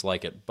much I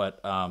dislike it.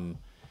 But that'll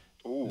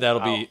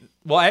be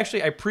well.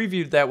 Actually, I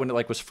previewed that when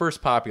it was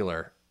first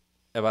popular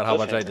about how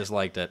much I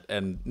disliked it,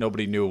 and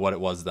nobody knew what it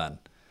was then.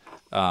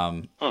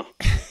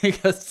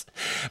 Because,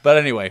 but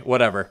anyway,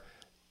 whatever.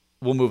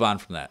 We'll move on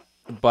from that.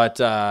 But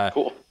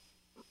cool.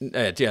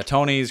 Yeah,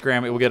 Tony's,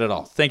 Grammy, we'll get it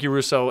all. Thank you,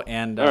 Russo,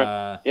 and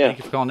thank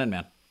you for calling in,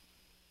 man.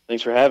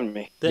 Thanks for having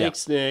me.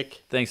 Thanks,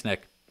 Nick. Thanks,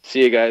 Nick.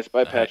 See you guys.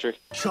 Bye, Patrick.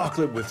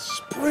 Chocolate with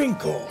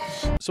sprinkles.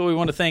 So we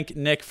want to thank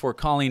Nick for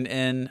calling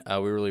in.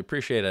 We really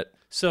appreciate it.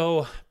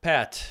 So,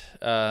 Pat,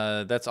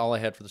 that's all I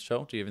had for the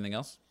show. Do you have anything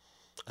else?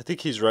 I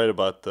think he's right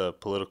about the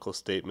political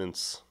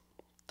statements.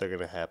 They're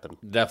going to happen.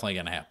 Definitely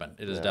going to happen.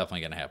 It is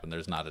definitely going to happen.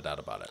 There's not a doubt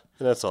about it.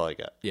 And that's all I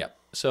got. Yeah.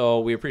 So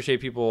we appreciate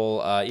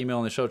people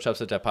emailing the show,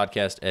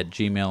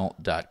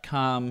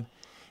 chubstep.podcast@gmail.com.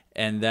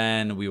 And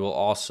then we will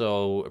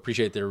also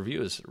appreciate the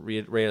reviews.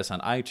 Rate us on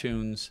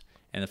iTunes.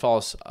 And then follow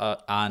us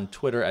on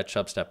Twitter at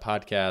Chubstep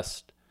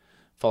Podcast.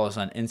 Follow us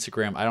on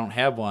Instagram. I don't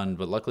have one,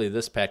 but luckily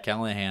this Pat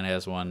Callahan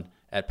has one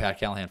at Pat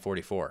Callahan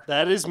 44.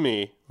 That is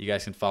me. You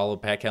guys can follow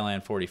Pat Callahan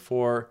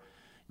 44.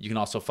 You can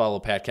also follow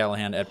Pat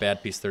Callahan at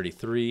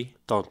BadPiece33.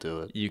 Don't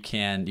do it. You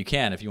can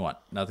if you want.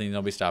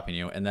 Nobody's stopping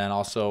you. And then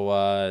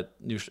also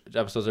new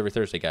episodes every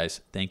Thursday, guys.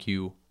 Thank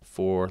you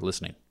for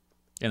listening.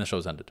 And the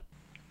show's ended.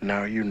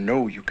 Now you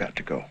know you got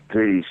to go.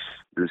 Peace.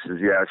 This is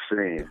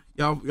Yasin.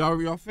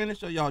 Y'all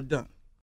finished or y'all done?